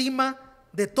encima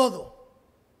de todo.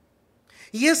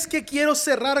 Y es que quiero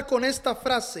cerrar con esta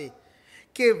frase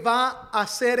que va a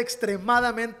ser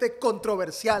extremadamente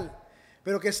controversial,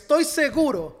 pero que estoy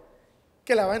seguro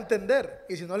que la va a entender.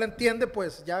 Y si no la entiende,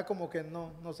 pues ya como que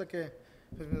no sé qué.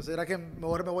 ¿Será que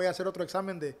mejor me voy a hacer otro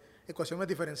examen de ecuaciones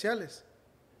diferenciales?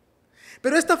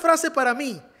 Pero esta frase para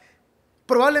mí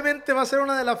probablemente va a ser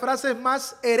una de las frases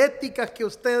más heréticas que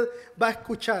usted va a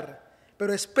escuchar.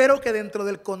 Pero espero que dentro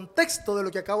del contexto de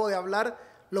lo que acabo de hablar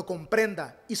lo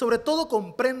comprenda. Y sobre todo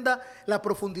comprenda la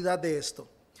profundidad de esto.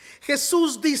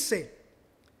 Jesús dice,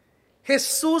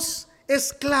 Jesús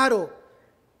es claro: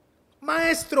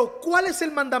 Maestro, ¿cuál es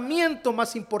el mandamiento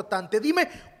más importante? Dime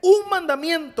un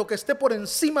mandamiento que esté por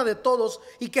encima de todos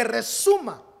y que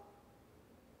resuma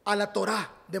a la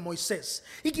Torá de Moisés.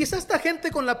 Y quizá esta gente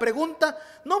con la pregunta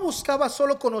no buscaba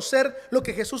solo conocer lo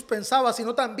que Jesús pensaba,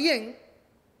 sino también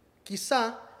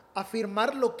quizá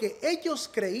afirmar lo que ellos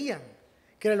creían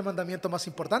que era el mandamiento más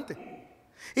importante.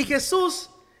 Y Jesús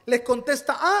les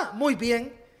contesta: muy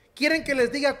bien, ¿quieren que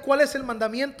les diga cuál es el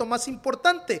mandamiento más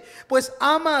importante? Pues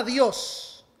ama a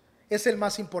Dios, es el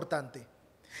más importante.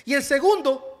 Y el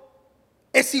segundo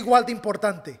es igual de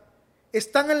importante.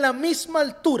 Están en la misma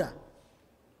altura.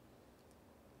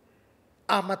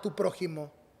 Ama a tu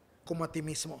prójimo como a ti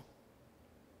mismo.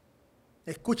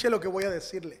 Escuche lo que voy a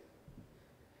decirle.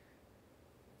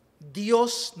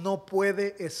 Dios no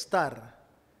puede estar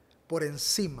por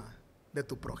encima de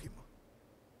tu prójimo,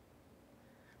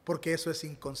 porque eso es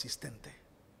inconsistente.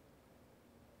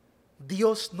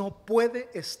 Dios no puede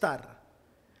estar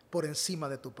por encima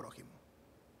de tu prójimo.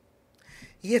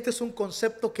 Y este es un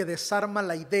concepto que desarma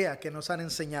la idea que nos han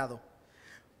enseñado.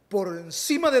 Por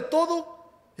encima de todo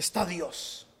está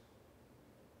Dios.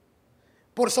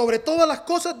 Por sobre todas las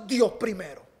cosas, Dios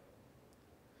primero.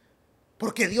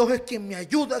 Porque Dios es quien me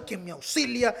ayuda, quien me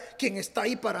auxilia, quien está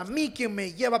ahí para mí, quien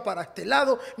me lleva para este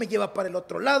lado, me lleva para el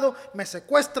otro lado, me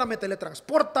secuestra, me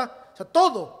teletransporta, o sea,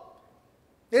 todo.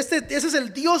 Ese es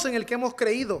el Dios en el que hemos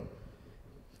creído.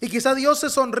 Y quizá Dios se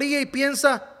sonríe y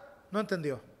piensa: no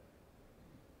entendió.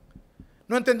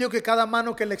 No entendió que cada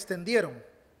mano que le extendieron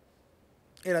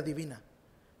era divina.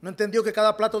 No entendió que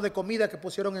cada plato de comida que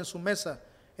pusieron en su mesa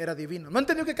era divino. No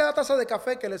entendió que cada taza de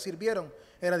café que le sirvieron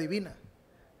era divina.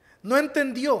 No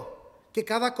entendió que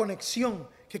cada conexión,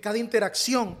 que cada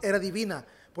interacción era divina,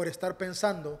 por estar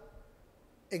pensando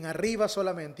en arriba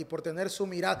solamente y por tener su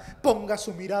mirada. Ponga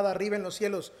su mirada arriba en los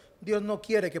cielos. Dios no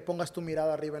quiere que pongas tu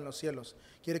mirada arriba en los cielos.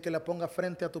 Quiere que la pongas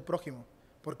frente a tu prójimo,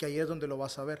 porque ahí es donde lo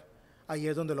vas a ver, ahí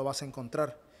es donde lo vas a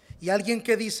encontrar. Y alguien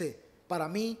que dice: para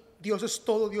mí Dios es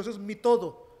todo, Dios es mi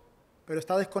todo, pero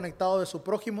está desconectado de su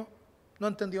prójimo, no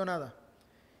entendió nada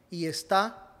y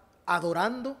está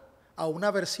adorando a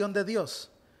una versión de Dios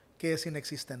que es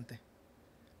inexistente.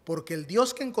 Porque el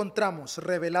Dios que encontramos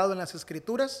revelado en las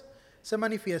Escrituras se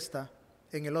manifiesta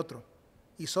en el otro,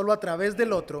 y solo a través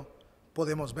del otro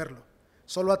podemos verlo.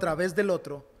 Solo a través del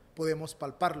otro podemos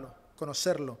palparlo,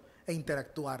 conocerlo e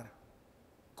interactuar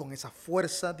con esa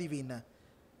fuerza divina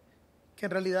que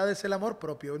en realidad es el amor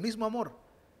propio, el mismo amor,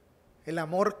 el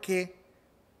amor que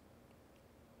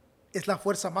es la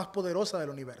fuerza más poderosa del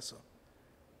universo.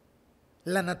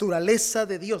 La naturaleza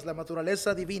de Dios, la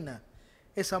naturaleza divina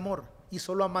es amor, y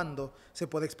solo amando se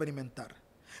puede experimentar.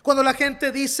 Cuando la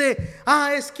gente dice: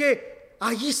 es que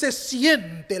allí se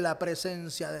siente la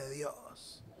presencia de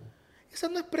Dios. Esa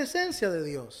no es presencia de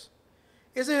Dios.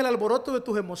 Ese es el alboroto de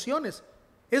tus emociones.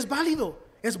 Es válido,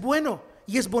 es bueno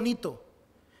y es bonito.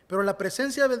 Pero la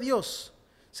presencia de Dios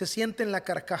se siente en la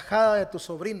carcajada de tu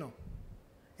sobrino,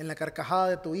 en la carcajada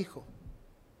de tu hijo,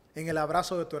 en el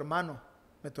abrazo de tu hermano,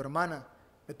 de tu hermana,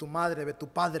 de tu madre, de tu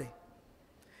padre,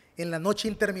 en la noche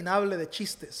interminable de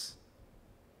chistes,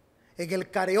 en el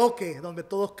karaoke donde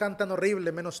todos cantan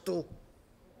horrible menos tú,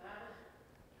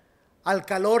 al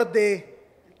calor de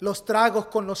los tragos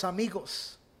con los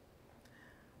amigos,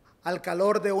 al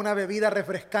calor de una bebida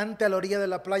refrescante a la orilla de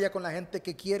la playa con la gente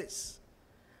que quieres.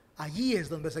 Allí es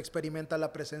donde se experimenta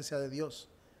la presencia de Dios.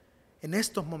 En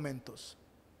estos momentos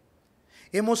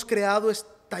hemos creado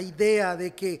esta idea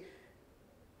de que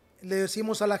le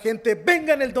decimos a la gente: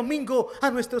 vengan el domingo a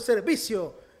nuestro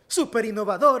servicio súper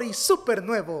innovador y súper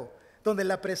nuevo. donde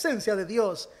la presencia de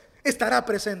Dios estará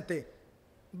presente.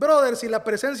 Brother, si la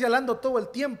presencia la ando todo el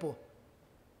tiempo,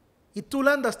 y tú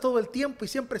la andas todo el tiempo y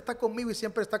siempre está conmigo y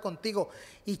siempre está contigo,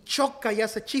 y choca y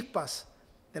hace chispas,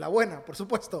 de la buena, por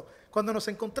supuesto, cuando nos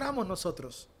encontramos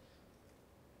nosotros.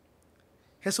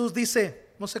 Jesús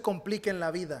dice, no se compliquen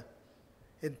la vida,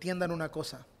 entiendan una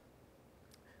cosa: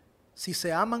 si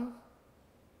se aman,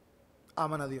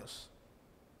 aman a Dios.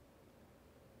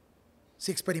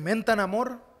 Si experimentan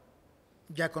amor,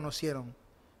 ya conocieron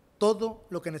todo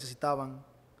lo que necesitaban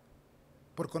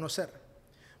por conocer,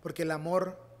 porque el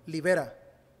amor libera,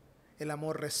 el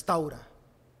amor restaura,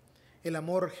 el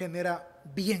amor genera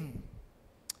bien,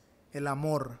 el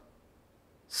amor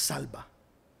salva,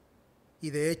 y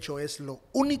de hecho es lo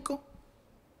único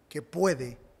que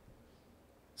puede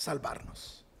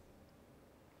salvarnos.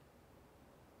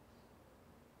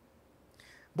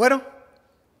 Bueno,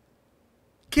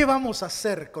 ¿qué vamos a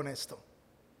hacer con esto?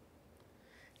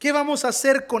 ¿Qué vamos a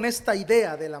hacer con esta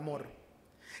idea del amor?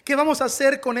 ¿Qué vamos a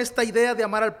hacer con esta idea de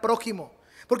amar al prójimo?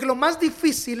 Porque lo más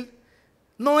difícil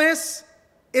no es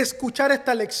escuchar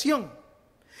esta lección.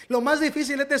 Lo más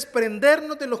difícil es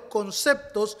desprendernos de los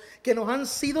conceptos que nos han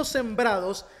sido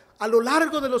sembrados a lo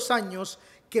largo de los años,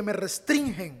 que me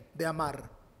restringen de amar.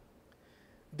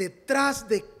 Detrás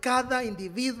de cada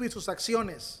individuo y sus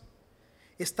acciones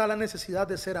está la necesidad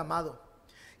de ser amado.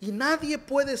 Y nadie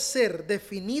puede ser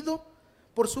definido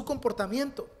por su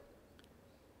comportamiento.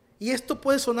 Y esto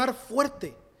puede sonar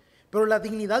fuerte, pero la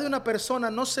dignidad de una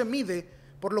persona no se mide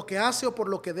por lo que hace o por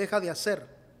lo que deja de hacer.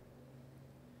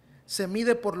 Se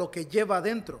mide por lo que lleva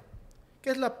adentro, que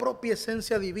es la propia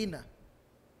esencia divina,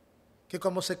 que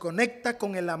como se conecta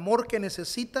con el amor que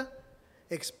necesita,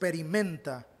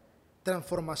 experimenta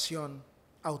transformación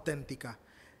auténtica.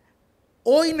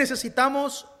 Hoy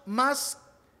necesitamos más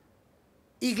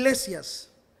iglesias,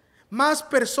 más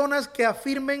personas que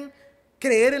afirmen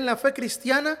creer en la fe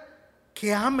cristiana,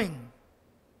 que amen.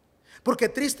 Porque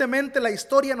tristemente la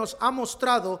historia nos ha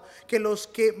mostrado que los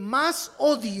que más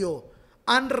odio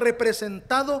han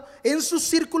representado en sus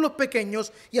círculos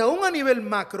pequeños y aún a nivel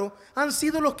macro han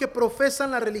sido los que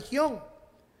profesan la religión.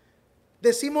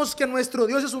 Decimos que nuestro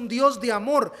Dios es un Dios de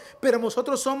amor, pero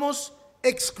nosotros somos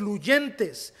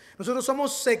excluyentes, nosotros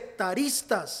somos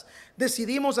sectaristas.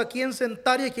 Decidimos a quién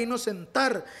sentar y a quién no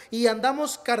sentar, y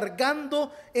andamos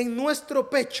cargando en nuestro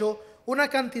pecho una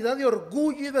cantidad de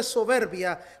orgullo y de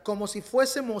soberbia, como si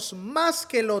fuésemos más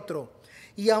que el otro.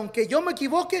 Y aunque yo me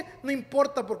equivoque, no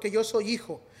importa, porque yo soy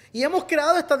hijo. Y hemos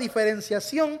creado esta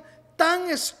diferenciación tan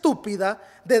estúpida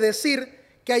de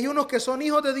decir que hay unos que son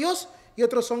hijos de Dios y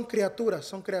otros son criaturas,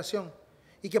 son creación,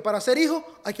 y que para ser hijo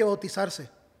hay que bautizarse.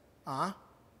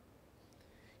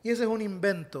 Y ese es un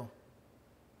invento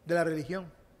de la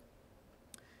religión.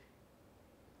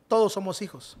 Todos somos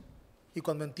hijos, y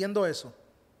cuando entiendo eso,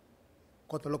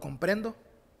 cuando lo comprendo,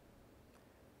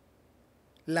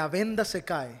 la venda se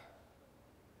cae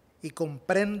y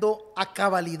comprendo a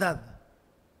cabalidad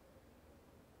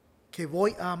que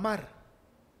voy a amar,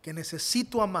 que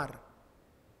necesito amar,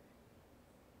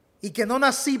 y que no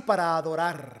nací para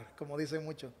adorar, como dicen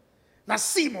muchos.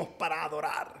 Nacimos para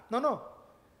adorar. No,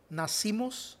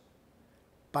 nacimos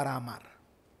para amar.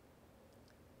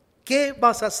 ¿Qué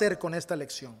vas a hacer con esta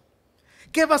lección?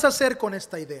 ¿Qué vas a hacer con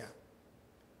esta idea?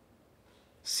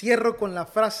 Cierro con la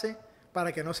frase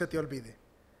para que no se te olvide.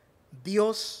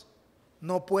 Dios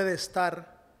no puede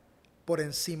estar por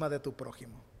encima de tu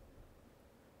prójimo.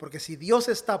 Porque si Dios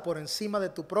está por encima de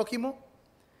tu prójimo,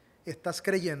 estás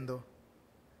creyendo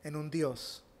en un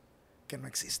Dios que no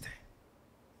existe.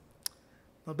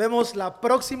 Nos vemos la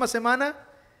próxima semana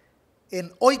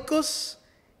en Oikos,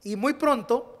 y muy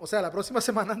pronto, o sea, la próxima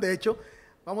semana, de hecho,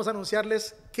 vamos a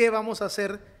anunciarles qué vamos a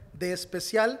hacer de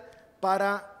especial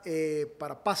para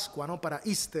Pascua, ¿no? Para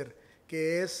Easter,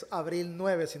 que es abril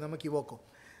 9, si no me equivoco.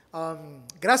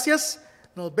 Gracias.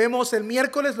 Nos vemos el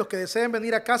miércoles, los que deseen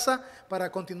venir a casa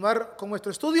para continuar con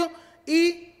nuestro estudio,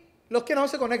 y los que no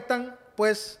se conectan,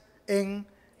 pues, en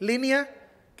línea,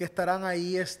 que estarán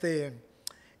ahí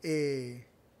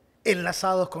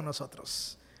enlazados con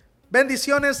nosotros.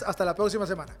 Bendiciones, hasta la próxima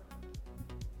semana.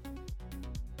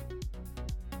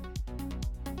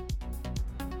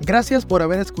 Gracias por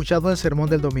haber escuchado el Sermón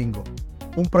del Domingo,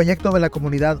 un proyecto de la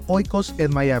comunidad Oikos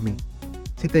en Miami.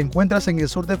 Si te encuentras en el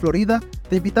sur de Florida,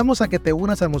 te invitamos a que te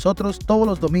unas a nosotros todos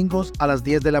los domingos a las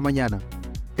 10 de la mañana.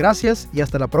 Gracias y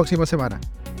hasta la próxima semana.